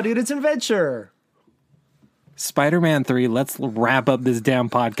talking about, dude? It's adventure. Spider-Man 3, let's wrap up this damn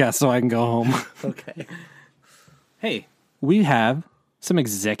podcast so I can go home. Okay. Hey, we have some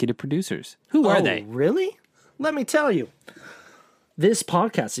executive producers. Who are they? Really? Let me tell you. This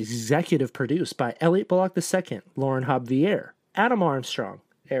podcast is executive produced by Elliot Bullock II, Lauren Hobvier, Adam Armstrong,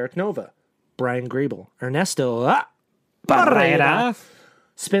 Eric Nova, Brian Griebel, Ernesto Barrera,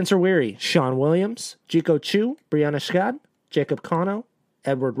 Spencer Weary, Sean Williams, Jico Chu, Brianna Scott, Jacob Cano,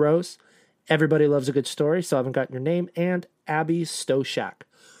 Edward Rose, Everybody Loves a Good Story, so I haven't gotten your name, and Abby Stoshak.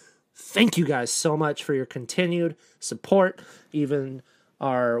 Thank you guys so much for your continued support. Even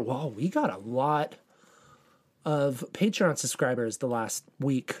we got a lot of Patreon subscribers the last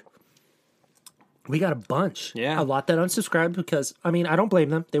week. We got a bunch. Yeah. A lot that unsubscribed because, I don't blame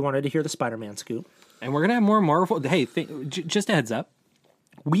them. They wanted to hear the Spider-Man scoop. And we're going to have more Marvel. Hey, just a heads up.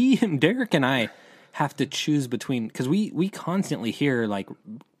 Derek and I have to choose between, because we constantly hear like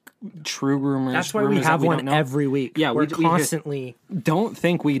true rumors. That's why we have one every week. Yeah, we're constantly. Don't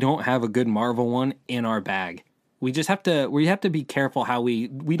think we don't have a good Marvel one in our bag. We just have to be careful how we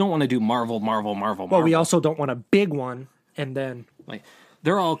don't want to do Marvel. Well, we also don't want a big one and then like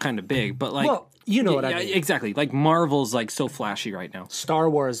they're all kind of big, but like you know what I mean. Exactly. Like Marvel's like so flashy right now. Star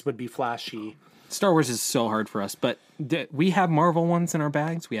Wars would be flashy. Star Wars is so hard for us, but we have Marvel ones in our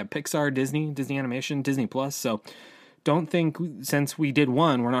bags. We have Pixar, Disney Animation, Disney Plus. So don't think since we did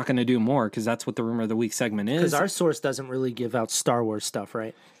one, we're not going to do more because that's what the Rumor of the Week segment is. Because our source doesn't really give out Star Wars stuff,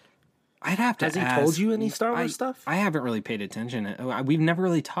 right? I'd have to ask. Has he told you any Star Wars stuff? I haven't really paid attention. We've never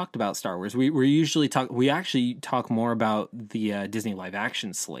really talked about Star Wars. We usually we actually talk more about the Disney live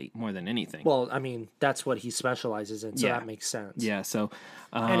action slate more than anything. Well, that's what he specializes in, so that makes sense. Yeah, so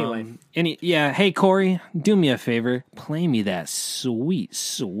anyway. Hey Corey, do me a favor. Play me that sweet,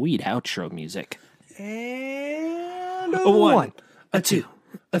 sweet outro music. And a 1, a 2,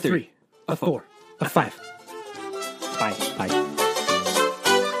 a 3, a 4, a 5. Bye.